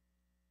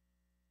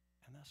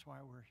 And that's why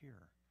we're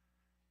here.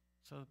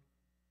 So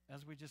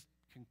as we just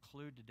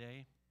conclude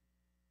today,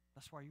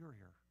 that's why you're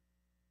here.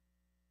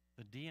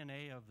 The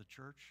DNA of the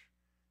church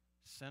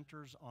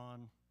centers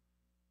on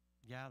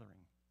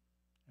gathering.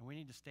 And we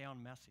need to stay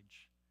on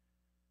message.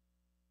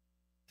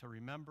 To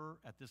remember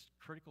at this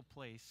critical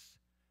place,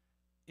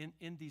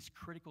 in these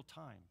critical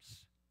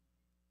times,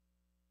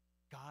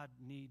 God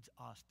needs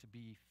us to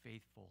be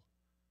faithful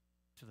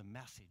to the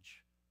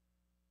message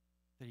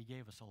that he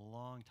gave us a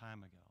long time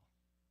ago.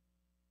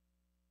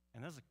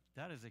 And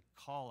that is a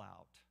call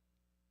out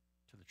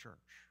to the church.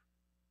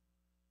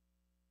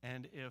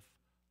 And if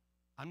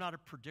I'm not a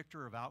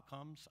predictor of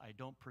outcomes, I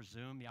don't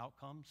presume the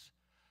outcomes,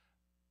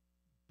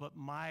 but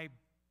my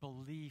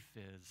belief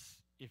is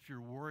if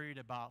you're worried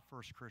about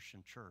First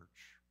Christian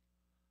Church,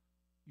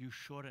 you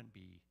shouldn't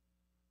be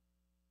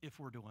if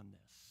we're doing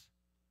this.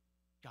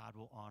 God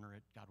will honor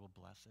it, God will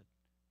bless it,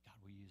 God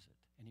will use it,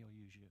 and he'll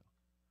use you.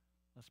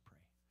 Let's pray.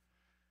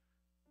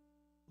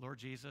 Lord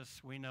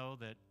Jesus, we know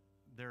that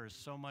there is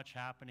so much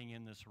happening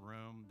in this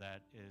room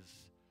that is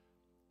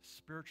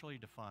spiritually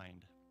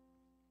defined.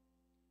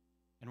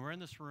 And we're in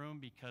this room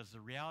because the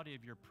reality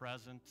of your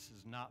presence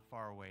is not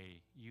far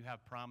away. You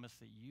have promised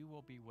that you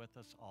will be with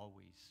us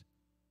always.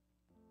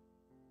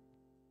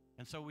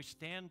 And so we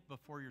stand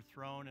before your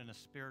throne in a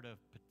spirit of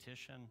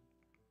petition,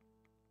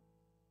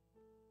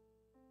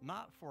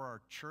 not for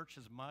our church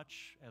as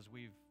much as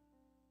we've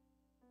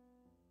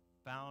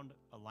found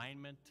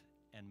alignment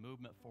and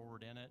movement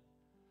forward in it,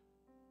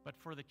 but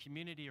for the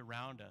community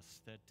around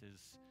us that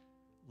is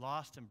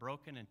lost and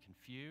broken and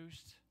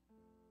confused,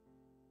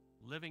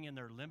 living in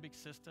their limbic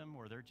system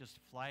where they're just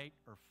flight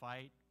or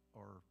fight,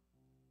 or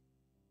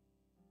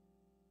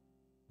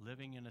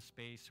living in a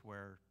space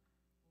where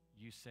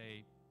you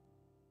say,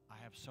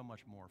 I have so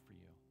much more for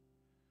you.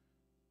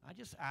 I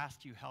just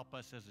ask you help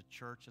us as a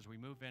church as we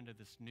move into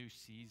this new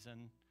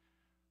season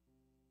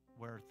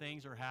where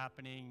things are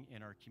happening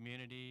in our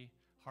community,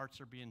 hearts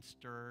are being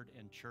stirred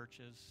in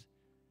churches,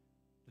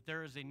 that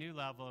there is a new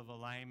level of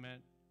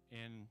alignment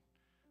in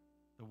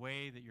the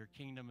way that your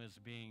kingdom is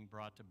being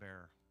brought to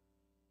bear.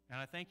 And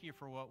I thank you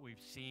for what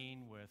we've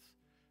seen with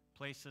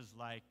places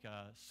like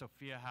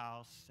Sophia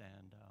House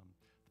and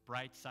the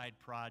Bright Side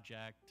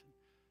Project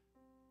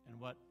and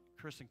what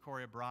Chris and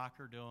Corey Brock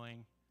are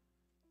doing.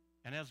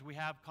 And as we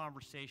have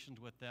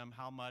conversations with them,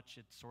 how much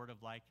it's sort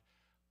of like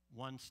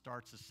one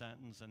starts a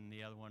sentence and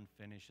the other one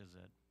finishes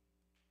it.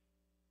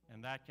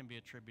 And that can be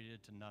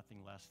attributed to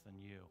nothing less than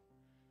you.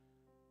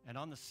 And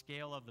on the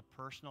scale of the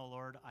personal,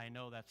 Lord, I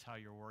know that's how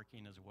you're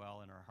working as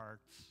well in our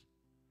hearts.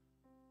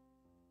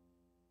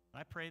 And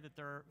I pray that if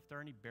there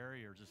are any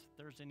barriers, if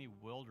there's any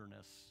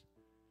wilderness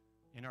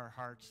in our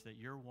hearts that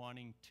you're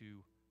wanting to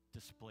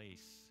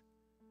displace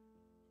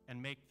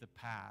and make the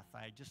path,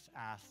 I just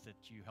ask that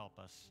you help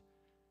us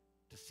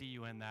to see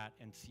you in that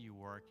and see you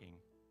working.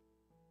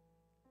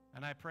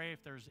 And I pray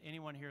if there's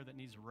anyone here that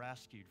needs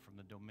rescued from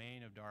the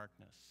domain of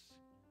darkness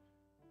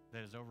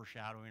that is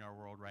overshadowing our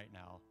world right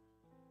now,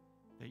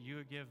 that you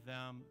would give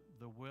them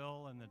the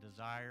will and the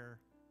desire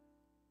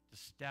to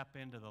step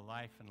into the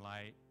life and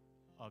light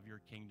of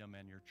your kingdom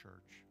and your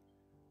church.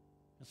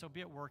 And so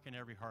be at work in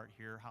every heart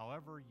here,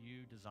 however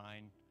you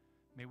design.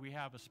 May we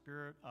have a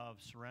spirit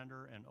of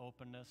surrender and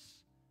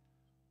openness,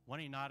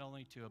 wanting not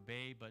only to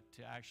obey, but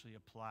to actually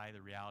apply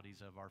the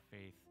realities of our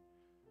faith,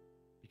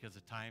 because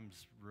the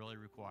times really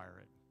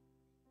require it.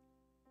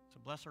 So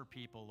bless our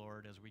people,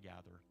 Lord, as we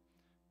gather.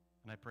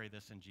 And I pray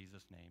this in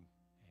Jesus' name.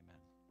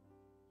 Amen.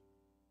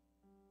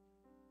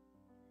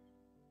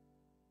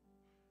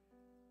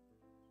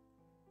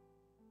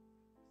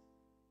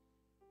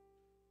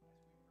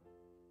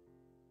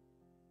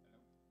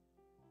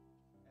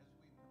 As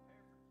we prepare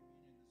for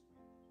communion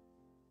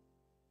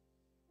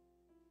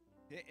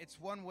this week, it's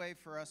one way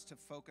for us to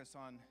focus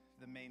on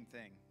the main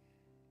thing.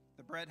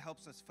 The bread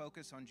helps us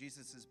focus on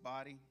Jesus'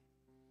 body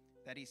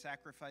that he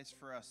sacrificed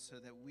for us so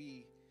that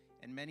we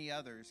and many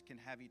others can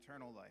have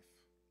eternal life.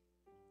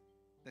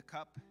 The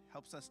cup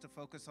helps us to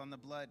focus on the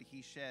blood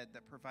he shed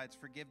that provides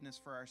forgiveness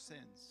for our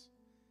sins.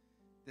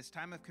 This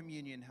time of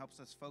communion helps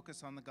us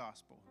focus on the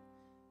gospel,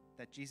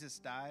 that Jesus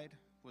died,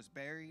 was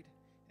buried,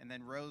 and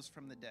then rose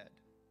from the dead.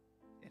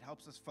 It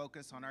helps us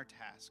focus on our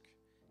task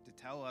to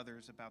tell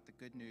others about the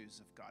good news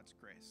of God's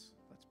grace.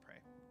 Let's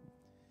pray.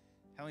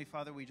 Heavenly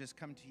Father, we just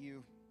come to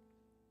you,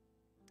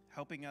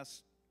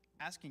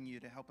 asking you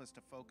to help us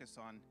to focus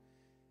on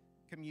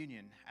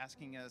communion,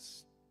 asking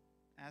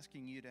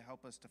you to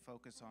help us to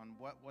focus on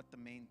what the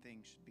main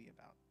thing should be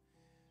about.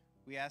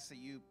 We ask that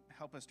you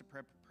help us to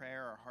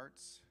prepare our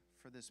hearts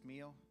for this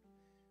meal.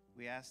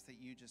 We ask that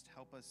you just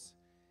help us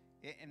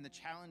in the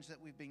challenge that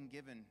we've been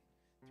given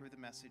through the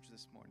message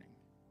this morning,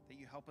 that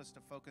you help us to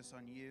focus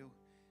on you,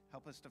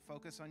 help us to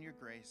focus on your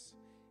grace,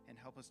 and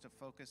help us to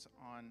focus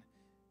on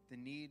the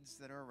needs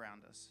that are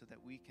around us so that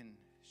we can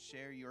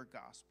share your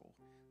gospel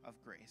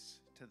of grace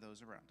to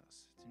those around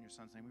us. It's in your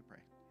Son's name we pray.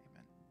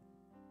 Amen.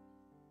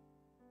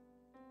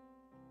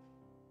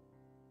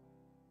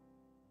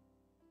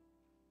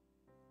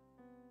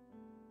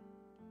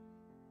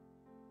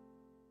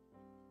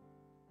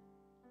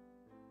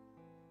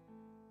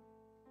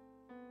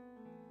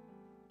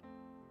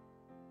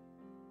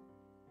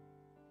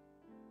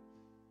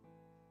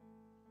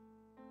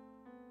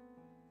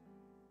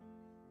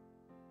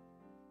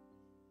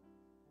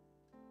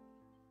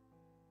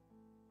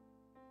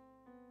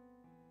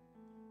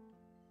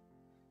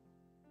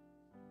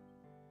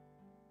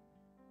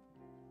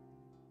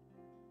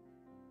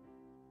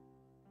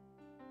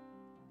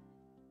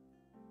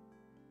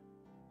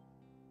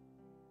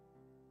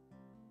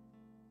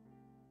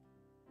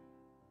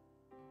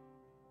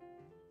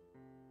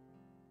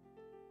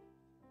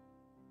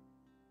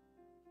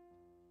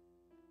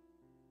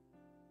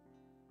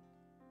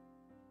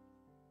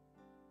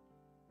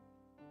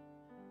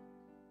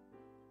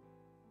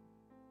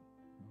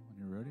 When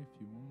you're ready, if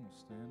you want, we'll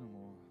stand and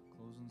we'll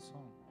close in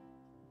song.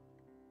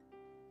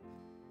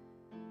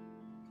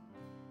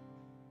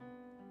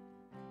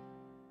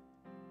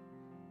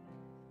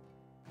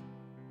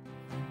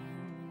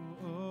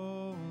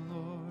 Oh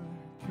Lord,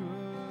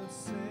 could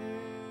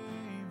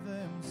save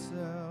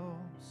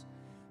themselves,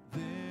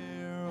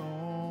 their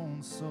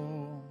own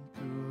soul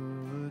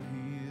could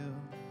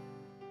heal.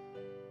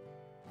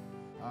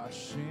 Our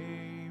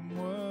shame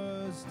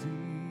was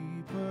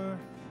deeper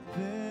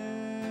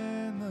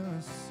than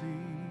the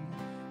sea,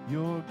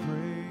 your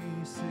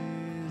grace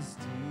is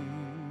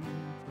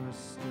deeper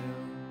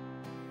still.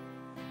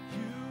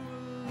 You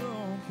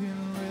alone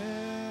can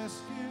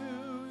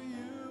rescue,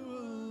 you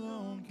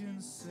alone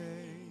can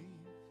save,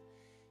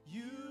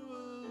 you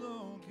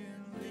alone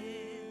can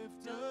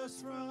lift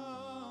us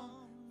from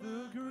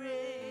the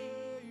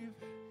grave.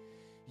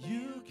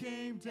 You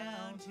came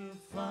down to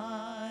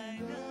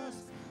find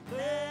us,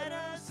 led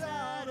us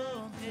out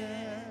of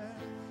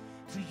death.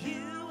 To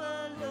you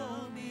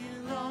alone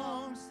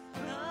belongs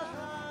the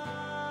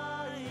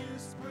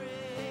highest praise.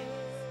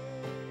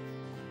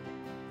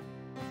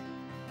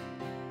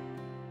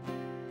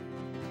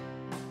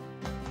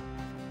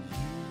 You,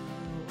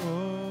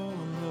 oh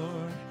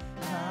Lord,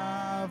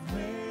 have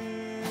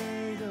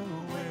made a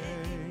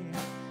way,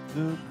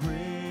 the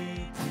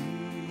great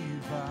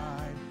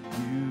divide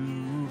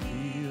you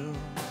heal.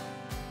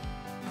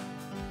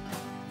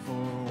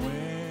 For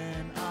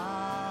when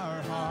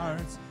our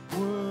hearts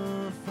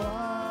were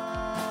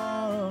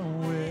far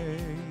away,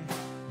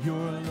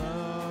 your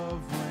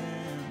love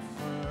went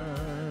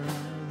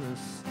further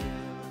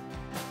still.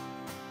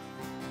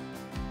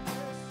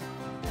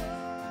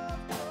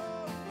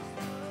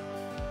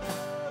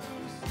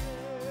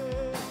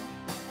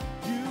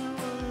 You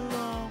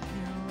alone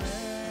can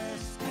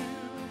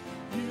rescue,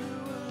 you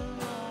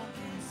alone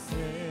can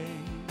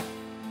save,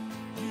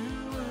 you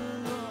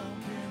alone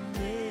can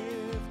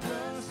lift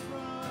us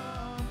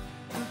from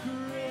the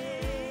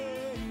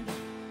grave.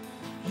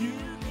 You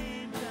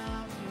came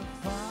down to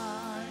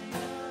find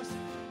us,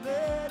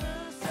 led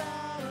us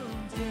out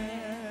of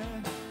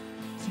death.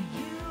 To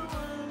you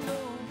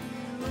alone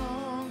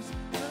belongs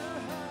the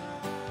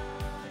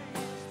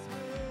highest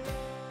praise.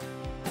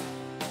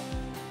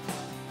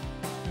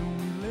 And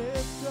we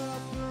lift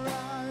up our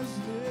eyes,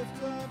 lift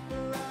up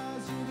our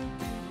eyes to the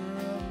giver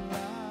of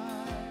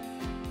life.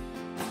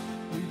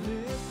 We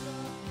lift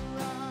up our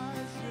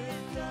eyes,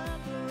 lift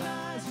up our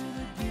eyes to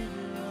the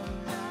giver of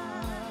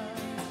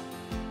life.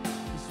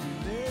 Yes, we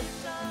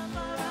lift up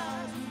our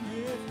eyes, we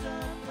lift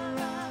up our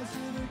eyes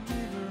to the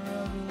giver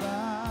of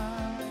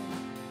life.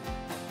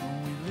 And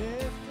we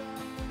lift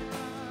up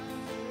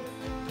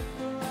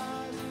our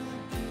eyes to the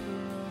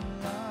giver of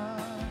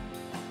life.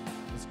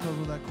 Let's close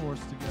with that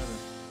chorus together.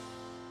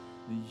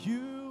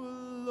 You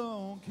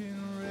alone can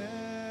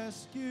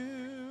rescue,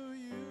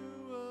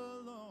 you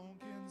alone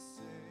can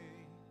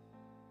save,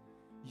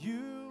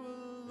 you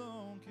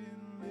alone can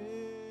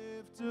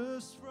lift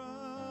us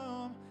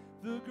from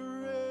the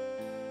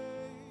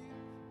grave.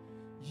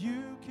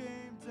 You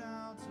came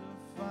down to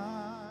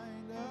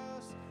find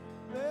us,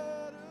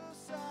 led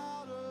us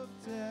out of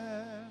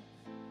death.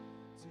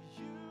 To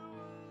you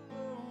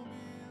alone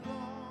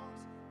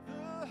belongs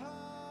the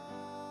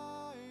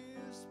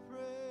highest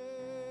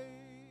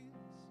praise.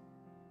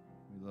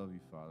 We love you,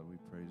 Father. We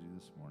praise you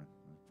this morning.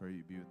 I pray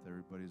you be with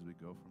everybody as we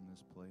go from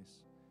this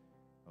place.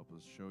 Help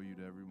us show you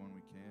to everyone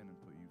we can and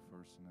put you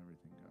first in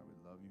everything, God. We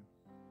love you.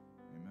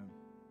 Amen.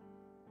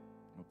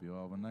 Hope you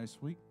all have a nice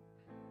week.